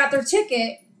forgot their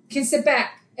ticket can sit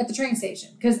back at the train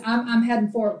station because I'm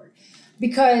heading forward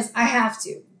because I have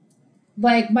to.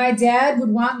 Like, my dad would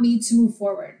want me to move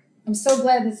forward. I'm so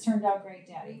glad this turned out great,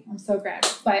 Daddy. I'm so glad.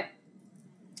 But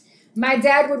my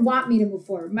dad would want me to move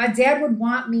forward. My dad would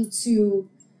want me to,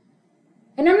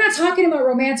 and I'm not talking about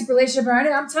romantic relationship or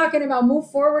anything. I'm talking about move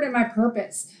forward in my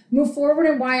purpose. Move forward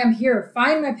in why I'm here.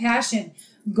 Find my passion.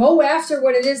 Go after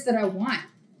what it is that I want.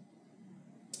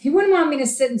 He wouldn't want me to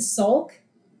sit and sulk.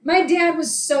 My dad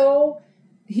was so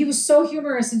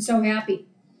humorous and so happy.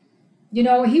 You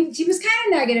know, he was kind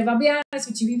of negative. I'll be honest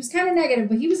with you. He was kind of negative,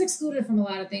 but he was excluded from a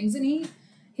lot of things. And he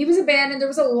was abandoned. There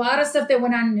was a lot of stuff that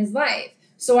went on in his life.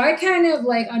 So I kind of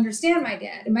like understand my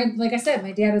dad. And like I said,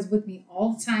 my dad is with me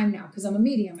all the time now because I'm a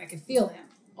medium. I can feel him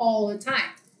all the time.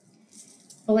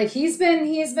 But like he's been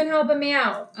helping me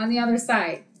out on the other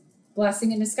side.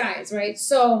 Blessing in disguise, right?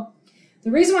 So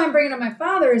the reason why I'm bringing up my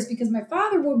father is because my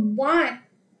father would want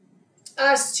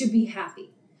us to be happy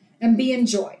and be in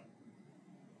joy.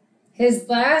 His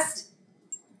last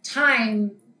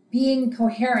time being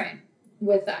coherent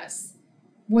with us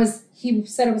was, he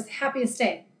said it was the happiest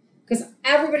day because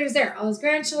everybody was there. All his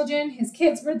grandchildren, his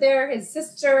kids were there, his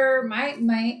sister, my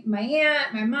aunt,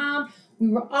 my mom. We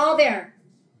were all there.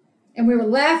 And we were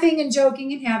laughing and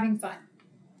joking and having fun.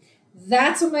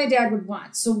 That's what my dad would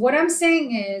want. So what I'm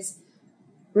saying is,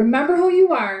 remember who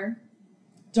you are.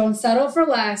 Don't settle for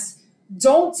less.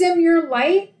 Don't dim your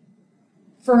light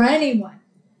for anyone.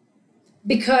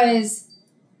 Because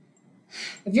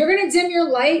if you're going to dim your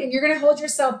light and you're going to hold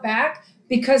yourself back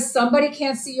because somebody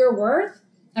can't see your worth,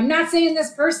 I'm not saying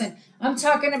this person. I'm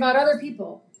talking about other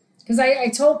people. Because I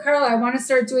told Carla I want to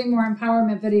start doing more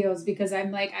empowerment videos because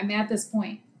I'm at this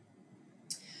point.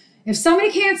 If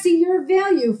somebody can't see your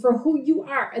value for who you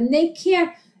are and they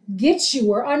can't get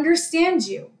you or understand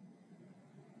you,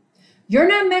 you're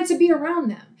not meant to be around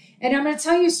them. And I'm going to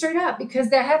tell you straight up because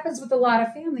that happens with a lot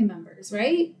of family members,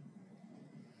 right?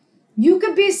 You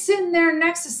could be sitting there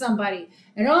next to somebody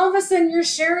and all of a sudden you're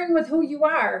sharing with who you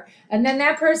are. And then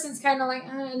that person's kind of like,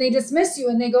 and they dismiss you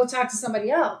and they go talk to somebody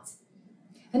else.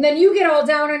 And then you get all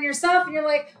down on yourself and you're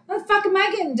like, what the fuck am I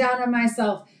getting down on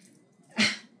myself?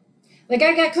 Like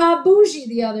I got called bougie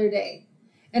the other day.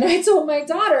 And I told my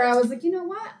daughter, I was like, you know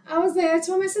what? I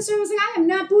told my sister, I was like, I am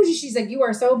not bougie. She's like, you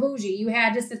are so bougie. You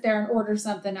had to sit there and order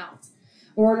something else.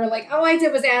 Order like, all I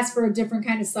did was ask for a different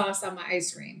kind of sauce on my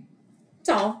ice cream.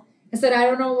 That's all. I said, I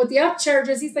don't know what the upcharge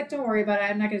is. He's like, don't worry about it.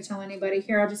 I'm not going to tell anybody.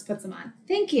 Here, I'll just put some on.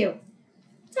 Thank you.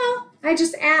 That's all. I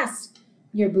just asked.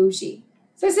 You're bougie.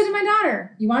 So I said to my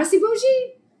daughter, you want to see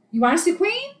bougie? You want to see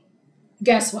queen?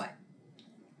 Guess what?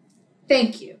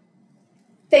 Thank you.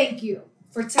 Thank you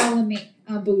for telling me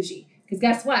I'm bougie. Because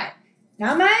guess what?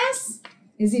 Now my ass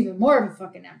is even more of a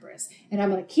fucking empress. And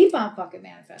I'm going to keep on fucking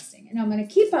manifesting. And I'm going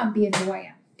to keep on being who I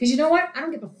am. Because you know what? I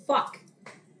don't give a fuck.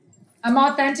 I'm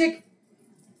authentic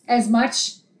as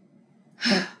much.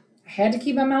 I had to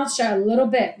keep my mouth shut a little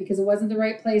bit because it wasn't the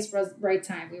right place for the right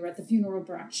time. We were at the funeral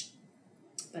brunch.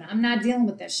 But I'm not dealing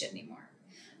with that shit anymore.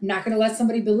 I'm not going to let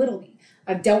somebody belittle me.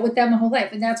 I've dealt with that my whole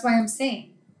life. And that's why I'm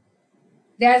saying.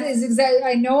 That is exactly,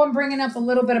 I know I'm bringing up a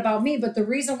little bit about me, but the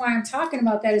reason why I'm talking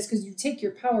about that is because you take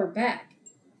your power back.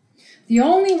 The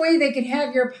only way they can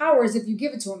have your power is if you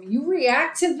give it to them. You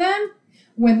react to them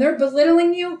when they're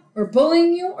belittling you or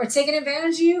bullying you or taking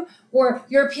advantage of you or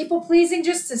you're people pleasing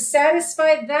just to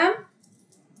satisfy them.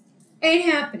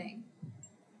 Ain't happening.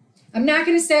 I'm not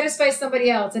going to satisfy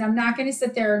somebody else and I'm not going to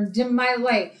sit there and dim my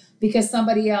light because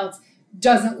somebody else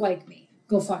doesn't like me.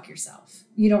 Go fuck yourself.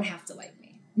 You don't have to like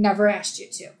me. Never asked you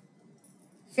to.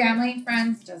 Family,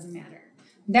 friends, doesn't matter.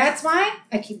 That's why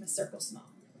I keep my circle small.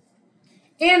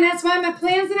 And that's why my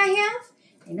plans that I have,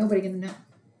 ain't nobody gonna know.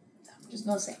 So I'm just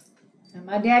gonna say. And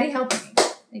my daddy helping me.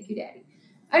 Thank you, Daddy.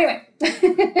 Anyway.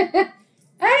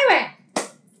 Anyway.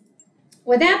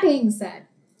 With that being said,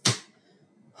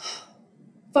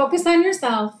 Focus on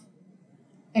yourself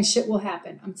and shit will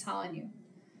happen. I'm telling you.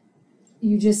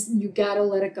 You gotta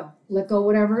let it go. Let go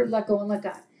whatever, let go and let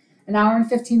God. An hour and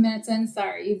 15 minutes in,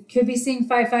 sorry. You could be seeing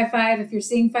 555. If you're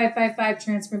seeing 555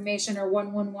 transformation or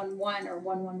 1111 or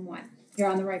 111, you're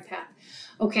on the right path.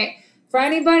 Okay. For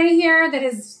anybody here that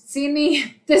has seen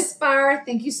me this far,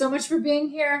 thank you so much for being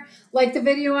here. Like the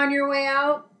video on your way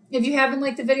out. If you haven't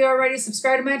liked the video already,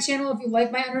 subscribe to my channel. If you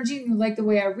like my energy and you like the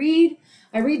way I read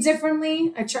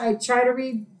differently. I try to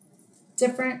read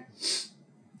different.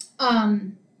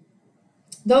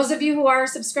 Those of you who are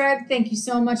subscribed, thank you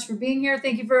so much for being here.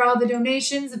 Thank you for all the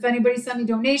donations. If anybody sent me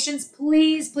donations,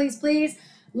 please, please, please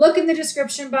look in the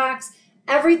description box.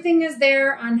 Everything is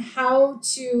there on how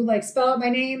to spell out my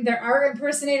name. There are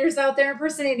impersonators out there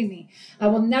impersonating me. I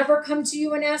will never come to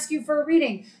you and ask you for a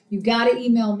reading. You got to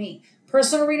email me.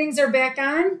 Personal readings are back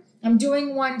on. I'm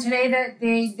doing one today that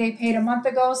they paid a month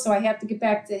ago, so I have to get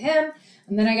back to him.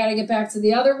 And then I got to get back to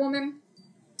the other woman.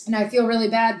 And I feel really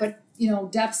bad, but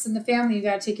deaths in the family, you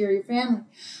got to take care of your family.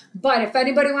 But if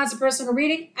anybody wants a personal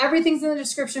reading, everything's in the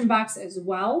description box as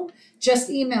well. Just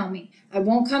email me. I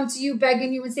won't come to you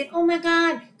begging you and saying, oh my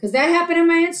God, because that happened on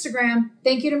my Instagram.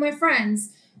 Thank you to my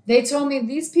friends. They told me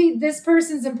this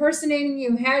person's impersonating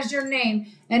you, has your name,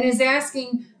 and is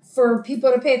asking for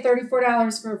people to pay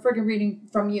 $34 for a friggin' reading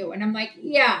from you. And I'm like,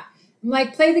 yeah. I'm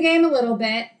like, play the game a little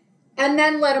bit and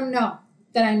then let them know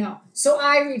that I know. So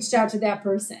I reached out to that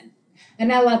person.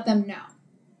 And I let them know.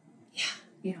 Yeah,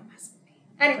 you don't mess with me.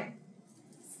 Anyway,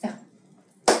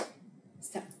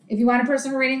 so if you want a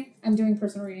personal reading, I'm doing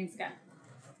personal readings again.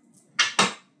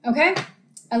 Okay?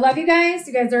 I love you guys.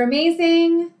 You guys are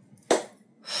amazing.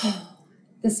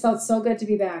 This felt so good to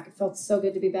be back. It felt so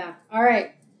good to be back. All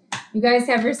right. You guys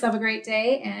have yourself a great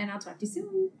day, and I'll talk to you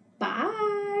soon.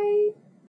 Bye.